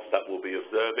 and a lot of that will be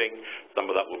observing. Some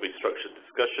of that will be structured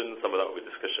discussion. Some of that will be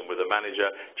discussion with a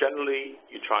manager. Generally,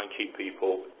 you try and keep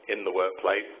people in the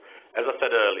workplace. As I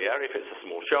said earlier, if it's a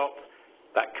small shop,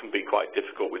 that can be quite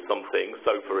difficult with some things.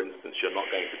 So, for instance, you're not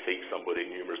going to teach somebody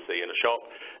numeracy in a shop,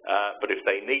 but if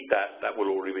they need that, that will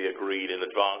already be agreed in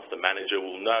advance. The manager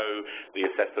will know, the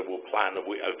assessor will plan a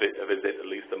visit at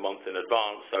least a month in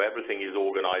advance, so everything is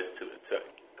organised to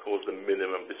cause the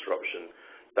minimum disruption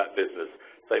to that business.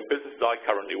 So in businesses I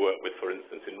currently work with, for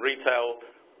instance, in retail,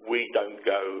 we don't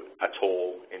go at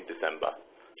all in December.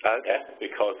 Okay.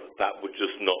 Because that would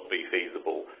just not be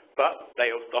feasible. But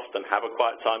they often have a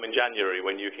quiet time in January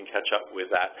when you can catch up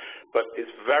with that. But it's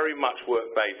very much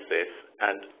work-based, this,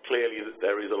 and clearly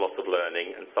there is a lot of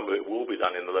learning, and some of it will be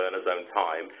done in the learner's own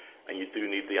time, and you do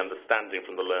need the understanding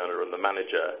from the learner and the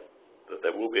manager that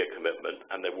there will be a commitment,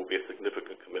 and there will be a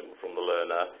significant commitment from the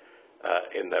learner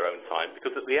in their own time.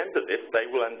 Because at the end of this, they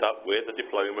will end up with a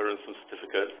diploma and some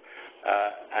certificates,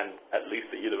 and at least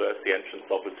at university entrance,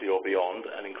 obviously, or beyond,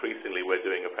 and increasingly we're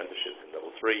doing apprenticeships in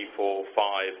level 3, 4,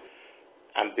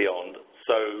 5, and beyond.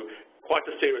 So quite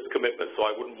a serious commitment, so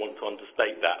I wouldn't want to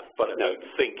understate that, but I don't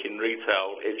think in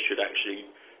retail it should actually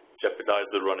jeopardise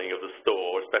the running of the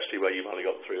store, especially where you've only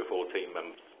got 3 or 4 team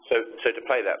members. So to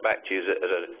play that back to you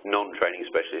as a non-training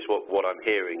specialist, what I'm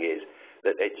hearing is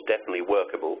that it's definitely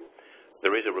workable.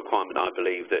 There is a requirement, I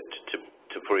believe, that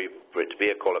for it to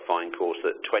be a qualifying course,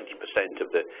 that 20%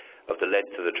 of the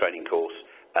length of the training course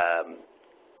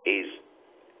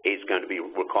is going to be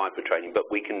required for training.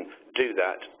 But we can do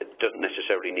that. It doesn't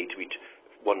necessarily need to be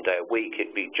one day a week.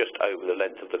 It'd be just over the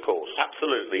length of the course.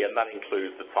 Absolutely, and that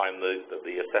includes the time that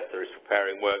the assessor is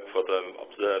preparing work for them,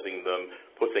 observing them,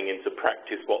 putting into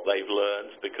practice what they've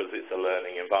learned, because it's a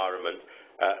learning environment.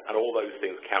 And all those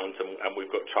things count, and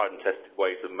we've got tried and tested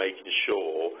ways of making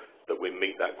sure that we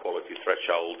meet that quality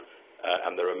threshold,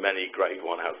 and there are many grade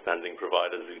 1 outstanding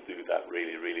providers who do that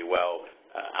really, really well,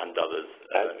 and others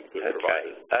good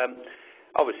providers.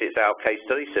 Obviously, it's our case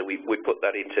study, so we put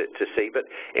that in to see, but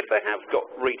if they have got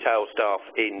retail staff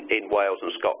in Wales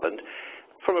and Scotland,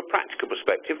 from a practical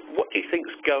perspective, what do you think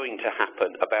is going to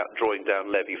happen about drawing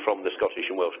down levy from the Scottish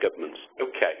and Welsh governments?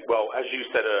 Okay, well, as you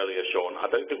said earlier, Sean, I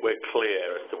don't think we're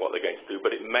clear as to what they're going to do,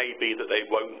 but it may be that they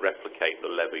won't replicate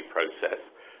the levy process.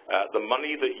 The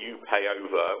money that you pay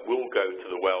over will go to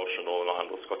the Welsh and Northern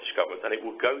Ireland or Scottish governments, and it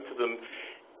will go to them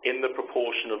in the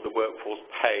proportion of the workforce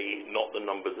pay, not the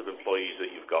numbers of employees that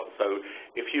you've got. So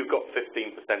if you've got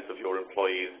 15% of your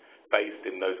employees based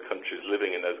in those countries,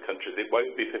 living in those countries, it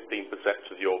won't be 15%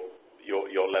 of your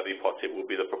levy pot, it will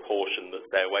be the proportion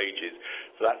that's their wages.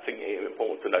 So that's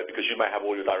important to know, because you may have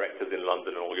all your directors in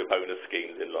London and all your bonus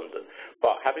schemes in London.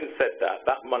 But having said that,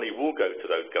 that money will go to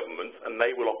those governments, and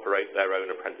they will operate their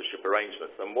own apprenticeship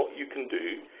arrangements. And what you can do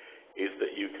is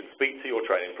that you can speak to your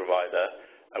training provider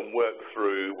and work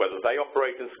through whether they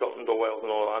operate in Scotland or Wales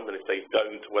and Ireland, and if they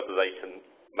don't, whether they can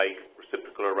make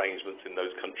reciprocal arrangements in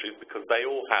those countries, because they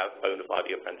all have bona fide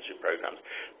apprenticeship programs.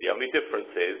 The only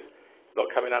difference is, not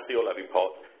coming out of your levy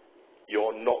pot,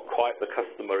 you're not quite the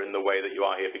customer in the way that you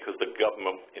are here, because the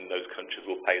government in those countries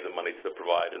will pay the money to the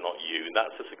provider, not you. And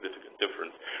that's a significant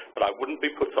difference. But I wouldn't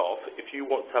be put off. If you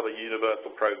want to have a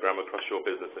universal program across your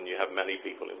business and you have many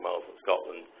people in Wales and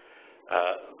Scotland,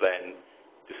 then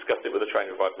discuss it with a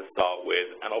training provider to start with,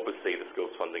 and obviously the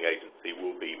Skills Funding Agency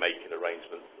will be making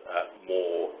arrangements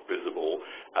more visible.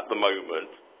 At the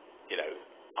moment, you know,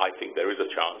 I think there is a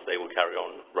chance they will carry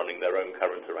on running their own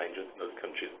current arrangements in those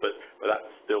countries, but that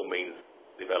still means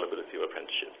the availability of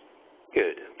apprenticeships.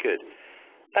 Good, good.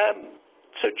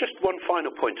 So just one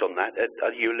final point on that,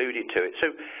 you alluded to it. So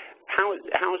how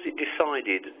is it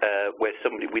decided where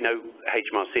somebody, we know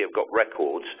HMRC have got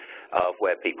records of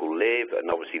where people live, and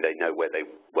obviously they know where they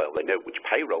know which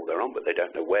payroll they're on, but they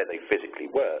don't know where they physically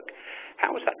work.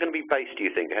 How is that going to be based, do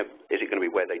you think? Is it going to be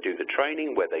where they do the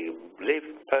training, where they live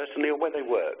personally, or where they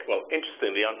work? Well,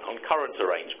 interestingly, on current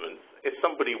arrangements, if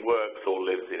somebody works or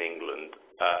lives in England,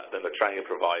 then the training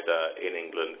provider in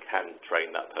England can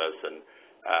train that person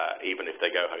even if they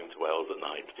go home to Wales at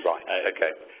night. Right,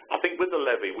 okay. I think with the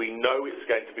levy, we know it's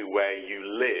going to be where you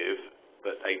live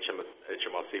that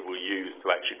HMRC will use to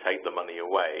actually take the money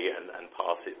away and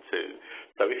pass it to.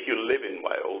 So if you live in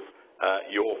Wales,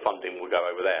 your funding will go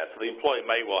over there. So the employer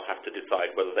may well have to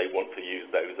decide whether they want to use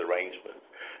those arrangements.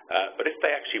 But if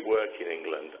they actually work in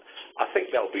England, I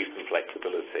think there'll be some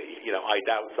flexibility. You know, I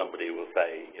doubt somebody will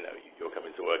say, you know, you're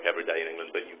coming to work every day in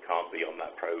England, but you can't be on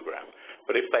that programme.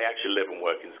 But if they actually live and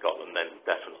work in Scotland, then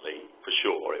definitely, for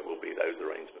sure, it will be those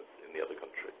arrangements in the other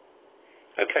country.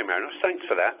 Okay, Marinos, thanks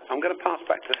for that. I'm going to pass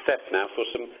back to Steph now for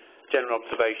some general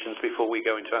observations before we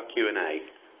go into our Q&A.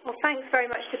 Well, thanks very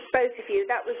much to both of you.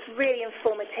 That was really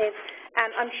informative, and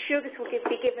I'm sure this will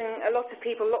be giving a lot of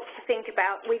people lots to think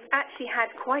about. We've actually had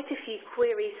quite a few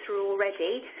queries through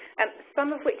already,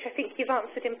 some of which I think you've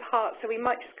answered in part, so we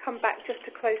might just come back just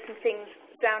to close some things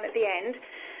down at the end.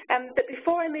 But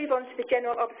before I move on to the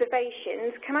general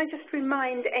observations, can I just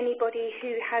remind anybody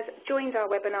who has joined our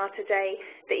webinar today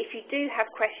that if you do have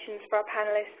questions for our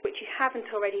panellists, which you haven't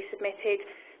already submitted,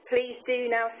 please do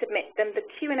now submit them. The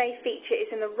Q&A feature is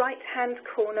in the right-hand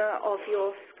corner of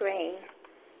your screen.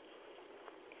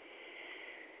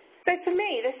 So for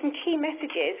me, there's some key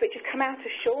messages which have come out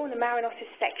of Sean and Marinos'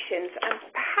 sections, and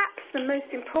perhaps the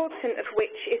most important of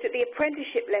which is that the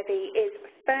Apprenticeship Levy is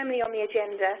firmly on the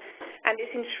agenda and is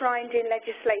enshrined in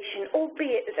legislation,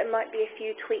 albeit that there might be a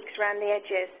few tweaks around the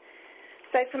edges.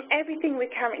 So from everything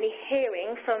we're currently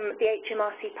hearing from the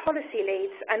HMRC policy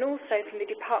leads and also from the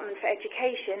Department for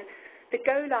Education, the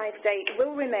go-live date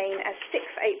will remain as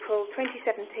 6th April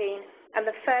 2017, and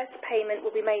the first payment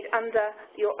will be made under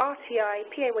your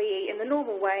RTI PAYE in the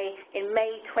normal way in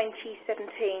May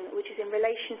 2017, which is in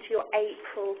relation to your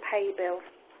April pay bill.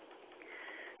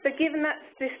 So given that's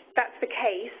the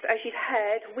case, as you've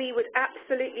heard, we would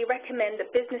absolutely recommend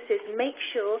that businesses make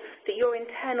sure that your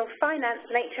internal finance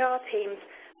and HR teams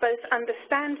both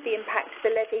understand the impact of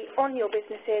the levy on your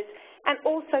businesses and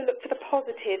also look for the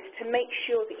positives to make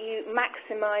sure that you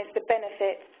maximise the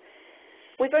benefits.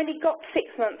 We've only got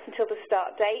 6 months until the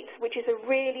start date, which is a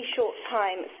really short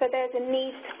time, so there's a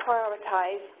need to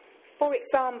prioritise. For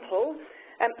example,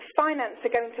 finance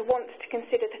are going to want to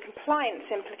consider the compliance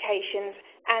implications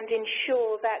and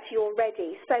ensure that you're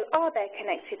ready. So are there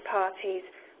connected parties?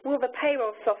 Will the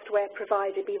payroll software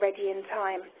provider be ready in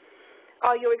time?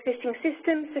 Are your existing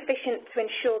systems sufficient to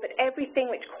ensure that everything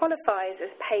which qualifies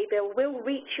as pay bill will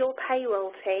reach your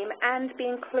payroll team and be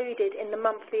included in the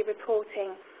monthly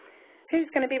reporting? Who's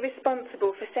going to be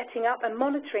responsible for setting up and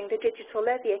monitoring the digital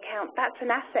levy account? That's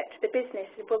an asset to the business.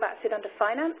 Will that sit under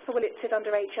finance or will it sit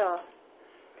under HR?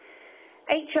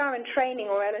 HR and training,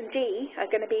 or L&D, are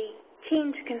going to be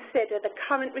keen to consider the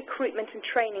current recruitment and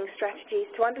training strategies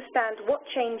to understand what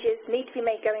changes need to be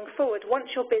made going forward once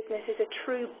your business is a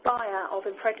true buyer of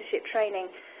apprenticeship training.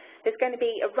 There's going to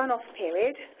be a run-off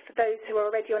period for those who are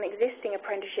already on existing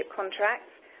apprenticeship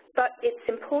contracts, but it's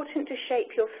important to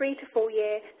shape your 3 to 4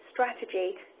 year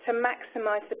strategy to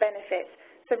maximise the benefits.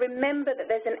 So remember that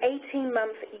there's an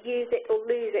 18-month use it or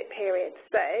lose it period.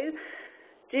 So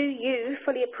do you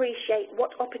fully appreciate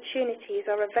what opportunities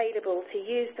are available to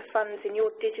use the funds in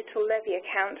your digital levy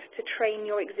account to train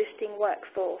your existing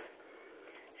workforce?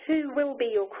 Who will be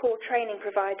your core training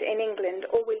provider in England,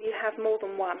 or will you have more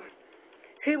than one?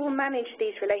 Who will manage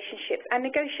these relationships and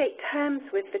negotiate terms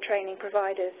with the training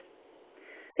providers?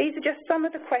 These are just some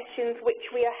of the questions which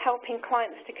we are helping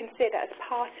clients to consider as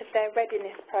part of their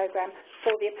readiness programme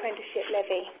for the Apprenticeship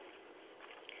Levy.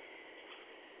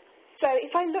 So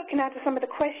if I look now at some of the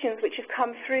questions which have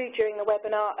come through during the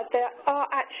webinar, there are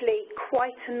actually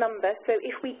quite a number. So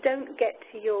if we don't get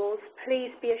to yours,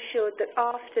 please be assured that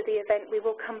after the event we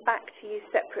will come back to you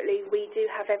separately. We do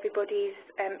have everybody's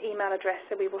email address,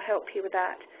 so we will help you with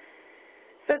that.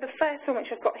 So the first one which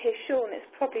I've got here, Sean, is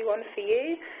probably one for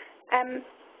you.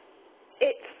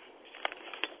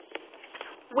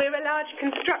 We're a large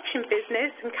construction business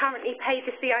and currently pay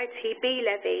the CITB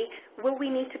levy. Will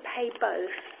we need to pay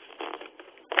both?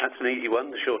 That's an easy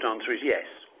one. The short answer is yes.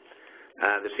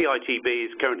 The CITB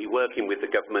is currently working with the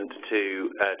government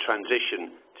to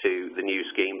transition to the new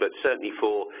scheme, but certainly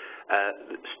for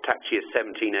tax year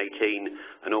 17-18,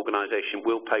 an organisation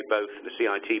will pay both the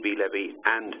CITB levy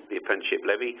and the Apprenticeship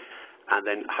Levy, and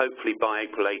then hopefully by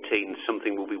April 18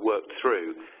 something will be worked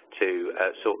through to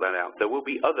sort that out. There will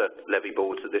be other levy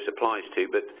boards that this applies to,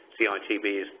 but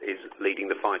CITB is leading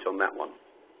the fight on that one.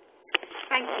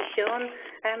 Thank you,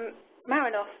 Sean.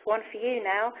 Marinos, one for you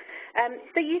now.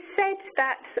 So you said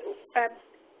that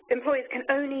employers can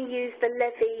only use the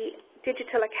levy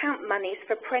digital account monies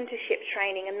for apprenticeship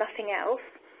training and nothing else.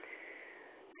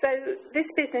 So this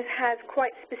business has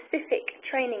quite specific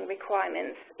training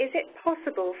requirements. Is it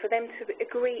possible for them to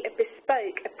agree a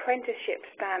bespoke apprenticeship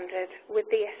standard with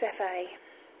the SFA?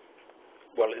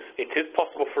 Well, it is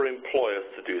possible for employers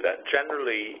to do that.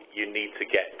 Generally, you need to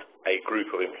get a group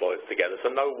of employers together,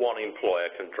 so no one employer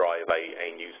can drive a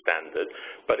new standard.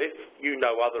 But if you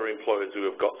know other employers who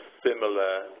have got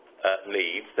similar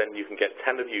needs, then you can get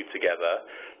 10 of you together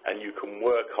and you can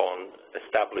work on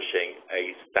establishing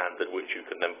a standard which you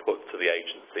can then put to the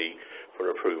agency for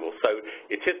approval. So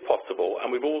it is possible, and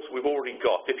we've already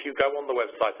got, if you go on the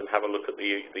website and have a look at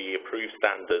the approved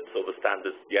standards or the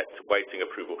standards yet waiting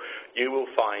approval, you will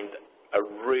find a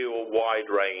real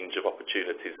wide range of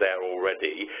opportunities there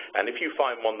already. And if you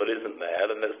find one that isn't there,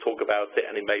 then let's talk about it,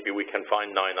 and then maybe we can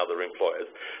find 9 other employers.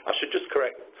 I should just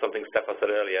correct something Steph said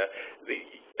earlier.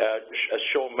 As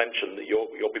Sean mentioned, that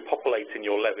you'll be populating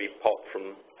your levy pot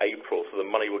from April, so the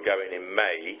money will go in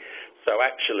May. So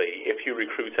actually, if you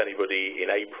recruit anybody in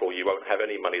April, you won't have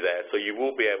any money there. So you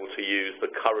will be able to use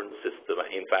the current system,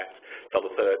 in fact, till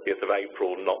the 30th of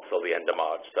April, not till the end of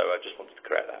March. So I just wanted to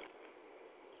correct that.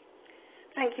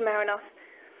 Thank you, Marinos.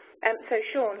 So,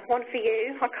 Sean, one for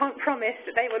you. I can't promise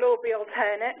that they will all be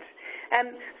alternate.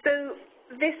 So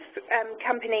this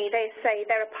company, they say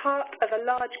they're a part of a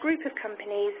large group of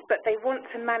companies, but they want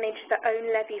to manage their own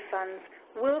levy funds.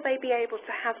 Will they be able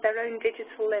to have their own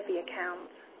digital levy account?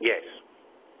 Yes.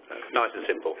 Nice and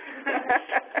simple.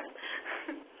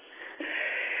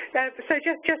 So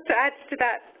just to add to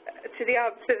that, to the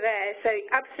answer there, so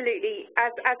absolutely,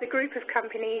 as a group of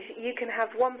companies, you can have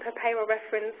one per payroll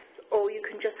reference, or you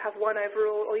can just have one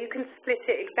overall, or you can split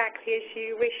it exactly as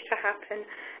you wish to happen.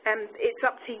 It's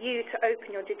up to you to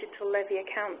open your digital levy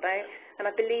account, though, and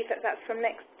I believe that that's from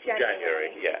next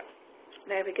January. Yeah.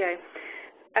 There we go.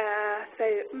 So,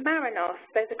 Marinos,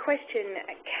 there's a question.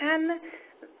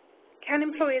 Can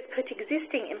employers put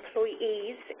existing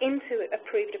employees into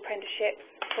approved apprenticeships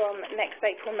from next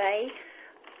April, May?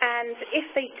 And if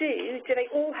they do they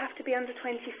all have to be under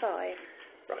 25?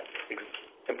 Right.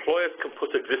 Employers can put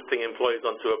existing employees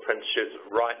onto apprenticeships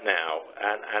right now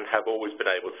and have always been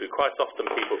able to. Quite often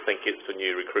people think it's for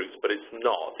new recruits, but it's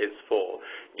not. It's for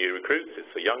new recruits,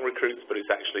 it's for young recruits, but it's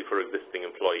actually for existing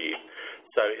employees.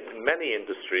 So in many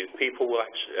industries,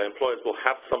 employers will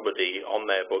have somebody on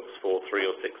their books for 3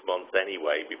 or 6 months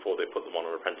anyway before they put them on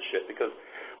an apprenticeship, because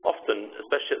often,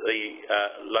 especially at the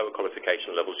lower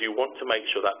qualification levels, you want to make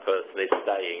sure that person is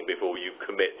staying before you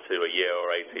commit to a year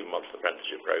or 18 months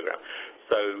apprenticeship program.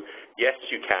 So yes,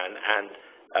 you can, and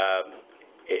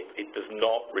it does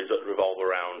not revolve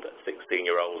around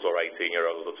 16-year-olds or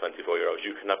 18-year-olds or 24-year-olds.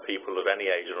 You can have people of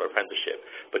any age on an apprenticeship.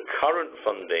 The current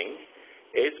funding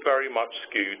is very much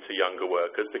skewed to younger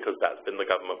workers because that's been the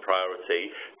government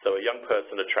priority. So a young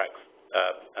person attracts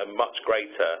a much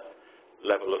greater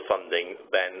level of funding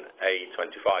than a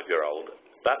 25-year-old.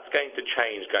 That's going to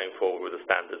change going forward with the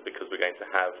standards, because we're going to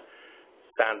have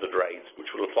standard rates which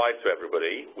will apply to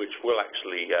everybody, which will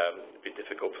actually be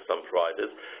difficult for some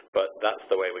providers, but that's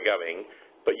the way we're going.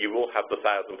 But you will have the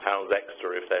 £1,000 extra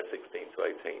if they're 16 to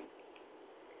 18.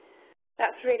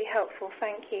 That's really helpful,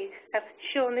 thank you.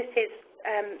 Sean, this is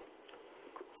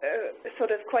sort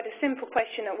of quite a simple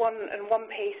question at one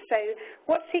piece. So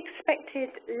what's the expected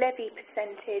levy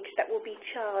percentage that will be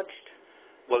charged?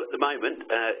 Well, at the moment,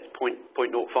 0.05%,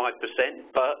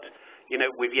 but, you know,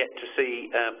 we've yet to see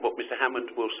what Mr. Hammond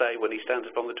will say when he stands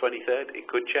up on the 23rd. It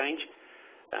could change,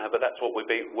 but that's what we've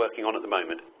been working on at the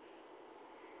moment.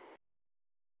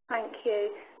 Thank you.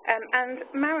 And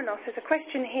Marinos, there's a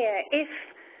question here.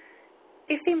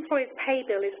 If the employer's pay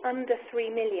bill is under 3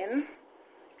 million,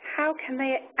 how can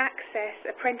they access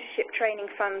apprenticeship training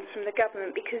funds from the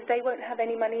government, because they won't have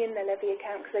any money in their levy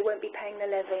account because they won't be paying the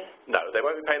levy? No, they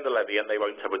won't be paying the levy, and they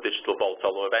won't have a digital vault,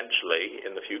 although eventually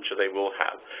in the future they will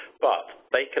have. But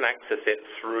they can access it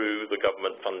through the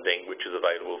government funding, which is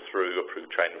available through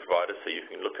approved training providers. So you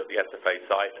can look at the SFA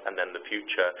site, and then the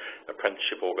future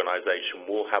apprenticeship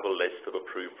organisation will have a list of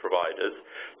approved providers.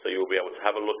 So you'll be able to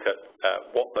have a look at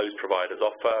what those providers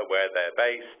offer, where they're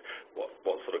based,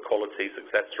 what sort of quality,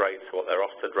 success rates, what their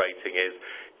offered rating is.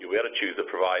 You'll be able to choose a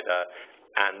provider,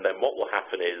 and then what will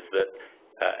happen is that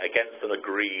against an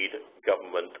agreed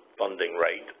government funding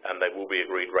rate, and there will be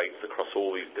agreed rates across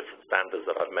all these different standards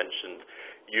that I've mentioned,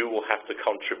 you will have to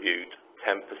contribute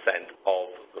 10% of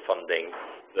the funding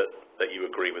that you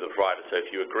agree with the provider. So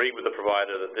if you agree with the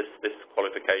provider that this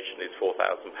qualification is £4,000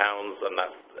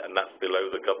 and that's below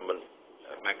the government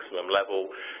maximum level,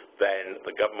 then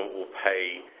the government will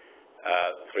pay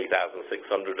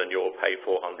 3,600 and you'll pay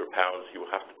 £400, you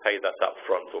will have to pay that up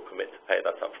front or commit to pay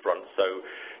that up front. So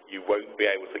you won't be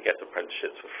able to get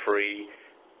apprenticeships for free,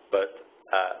 but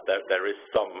there is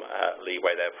some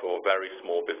leeway there for very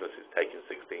small businesses taking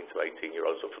 16 to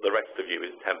 18-year-olds. So for the rest of you,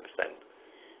 it's 10%.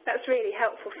 That's really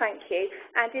helpful, thank you.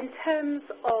 And in terms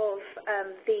of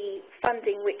the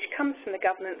funding which comes from the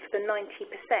government for the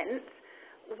 90%,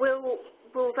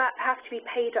 will that have to be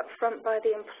paid up front by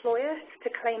the employer to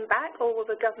claim back, or will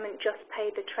the government just pay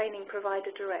the training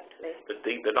provider directly?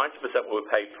 The 90% will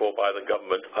be paid for by the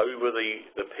government over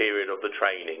the period of the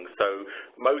training. So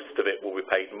most of it will be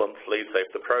paid monthly. So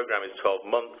if the program is 12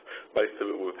 months, most of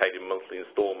it will be paid in monthly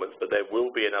instalments, but there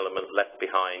will be an element left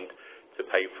behind to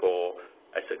pay for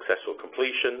a successful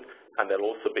completion, and there'll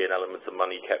also be an element of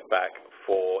money kept back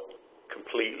for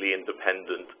completely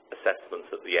independent assessments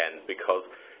at the end, because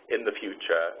in the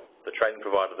future, the training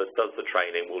provider that does the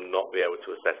training will not be able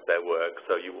to assess their work,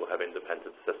 so you will have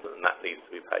independent assessment, and that needs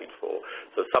to be paid for.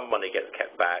 So some money gets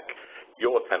kept back,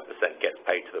 your 10% gets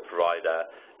paid to the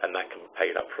provider, and that can be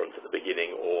paid up front at the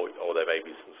beginning, or there may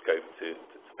be some scope to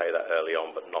pay that early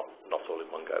on, but not all in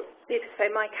one go. So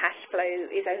my cash flow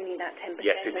is only that 10%,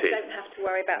 yes, it is. I don't have to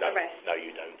worry about the rest? No,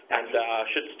 you don't. And I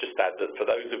should just add that for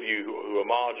those of you who are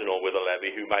marginal with a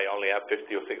levy, who may only have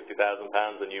 £50,000 or £60,000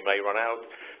 and you may run out,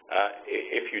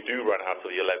 if you do run out of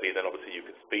your levy, then obviously you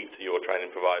can speak to your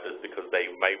training providers, because they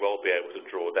may well be able to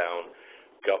draw down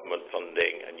government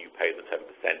funding and you pay the 10%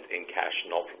 in cash,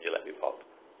 not from your levy pot.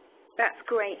 That's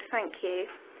great, thank you.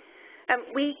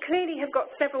 We clearly have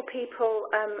got several people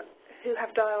who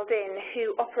have dialed in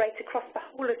who operate across the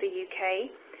whole of the UK,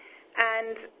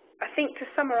 and I think to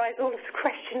summarise all of the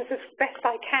questions as best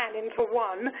I can into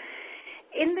one,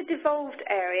 in the devolved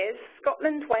areas,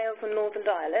 Scotland, Wales and Northern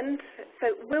Ireland,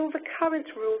 so will the current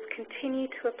rules continue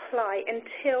to apply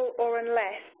until or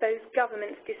unless those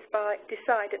governments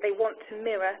decide that they want to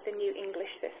mirror the new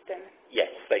English system?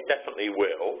 Yes, they definitely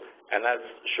will. And as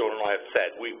Sean and I have said,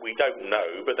 we don't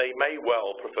know, but they may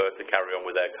well prefer to carry on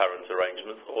with their current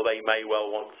arrangements, or they may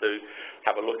well want to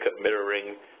have a look at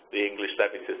mirroring the English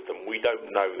levy system. We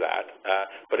don't know that.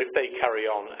 But if they carry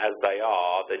on as they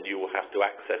are, then you will have to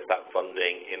access that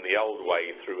funding in the old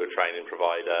way through a training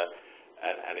provider,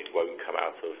 and it won't come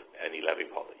out of any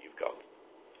levy pot that you've got.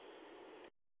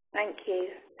 Thank you.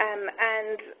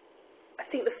 And I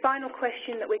think the final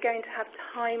question that we're going to have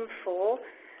time for,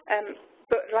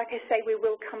 but like I say, we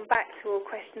will come back to all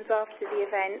questions after the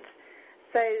event.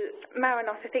 So,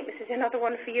 Marinos, I think this is another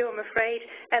one for you, I'm afraid.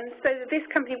 So this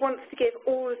company wants to give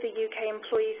all of the UK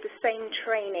employees the same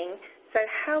training. So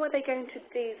how are they going to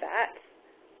do that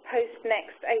post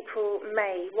next April,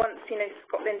 May, once,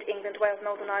 Scotland, England, Wales,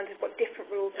 Northern Ireland have got different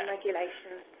rules and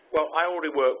regulations? Well, I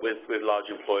already work with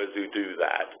large employers who do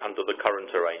that under the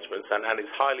current arrangements, and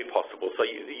it's highly possible. So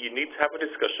you need to have a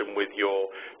discussion with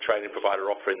your training provider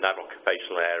offering that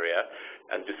occupational area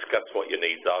and discuss what your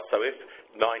needs are. So if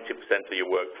 90% of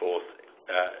your workforce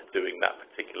doing that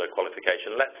particular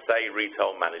qualification, let's say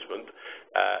retail management,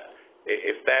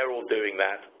 if they're all doing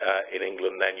that in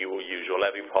England, then you will use your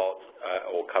levy pot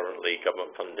or currently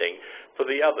government funding. For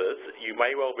the others, you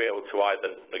may well be able to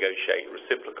either negotiate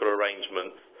reciprocal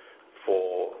arrangements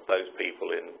for those people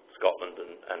in Scotland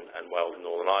and Wales and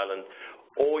Northern Ireland,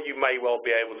 or you may well be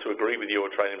able to agree with your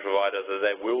training provider that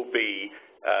there will be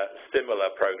similar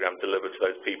program delivered to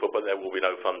those people, but there will be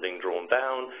no funding drawn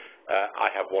down. I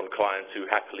have one client who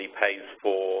happily pays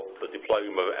for the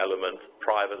diploma element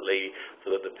privately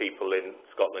so that the people in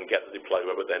Scotland get the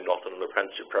diploma, but they're not on an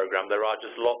apprenticeship program. There are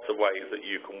just lots of ways that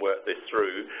you can work this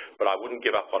through, but I wouldn't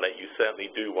give up on it. You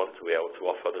certainly do want to be able to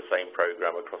offer the same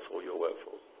program across all your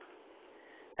workforce.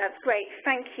 That's great.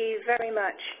 Thank you very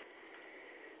much.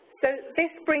 So this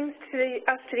brings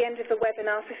us to the end of the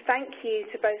webinar. So thank you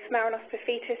to both Marinos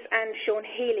Pafitis and Sean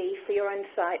Healy for your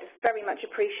insight. It's very much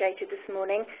appreciated this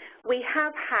morning. We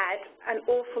have had an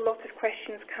awful lot of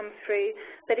questions come through,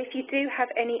 but if you do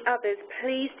have any others,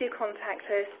 please do contact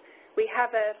us. We have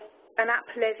an App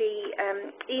Levy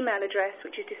email address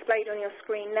which is displayed on your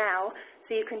screen now,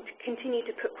 so you can continue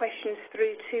to put questions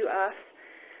through to us.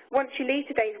 Once you leave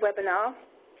today's webinar,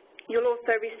 you'll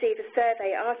also receive a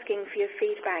survey asking for your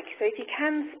feedback. So if you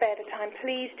can spare the time,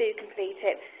 please do complete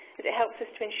it, as it helps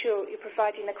us to ensure you're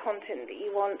providing the content that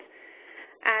you want.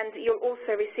 And you'll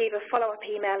also receive a follow-up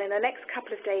email in the next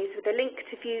couple of days with a link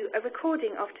to view a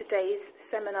recording of today's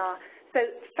seminar. So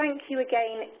thank you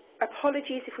again.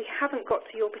 Apologies if we haven't got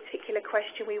to your particular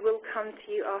question. We will come to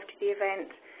you after the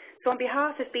event. So on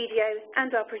behalf of BDO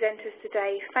and our presenters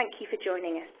today, thank you for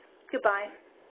joining us. Goodbye.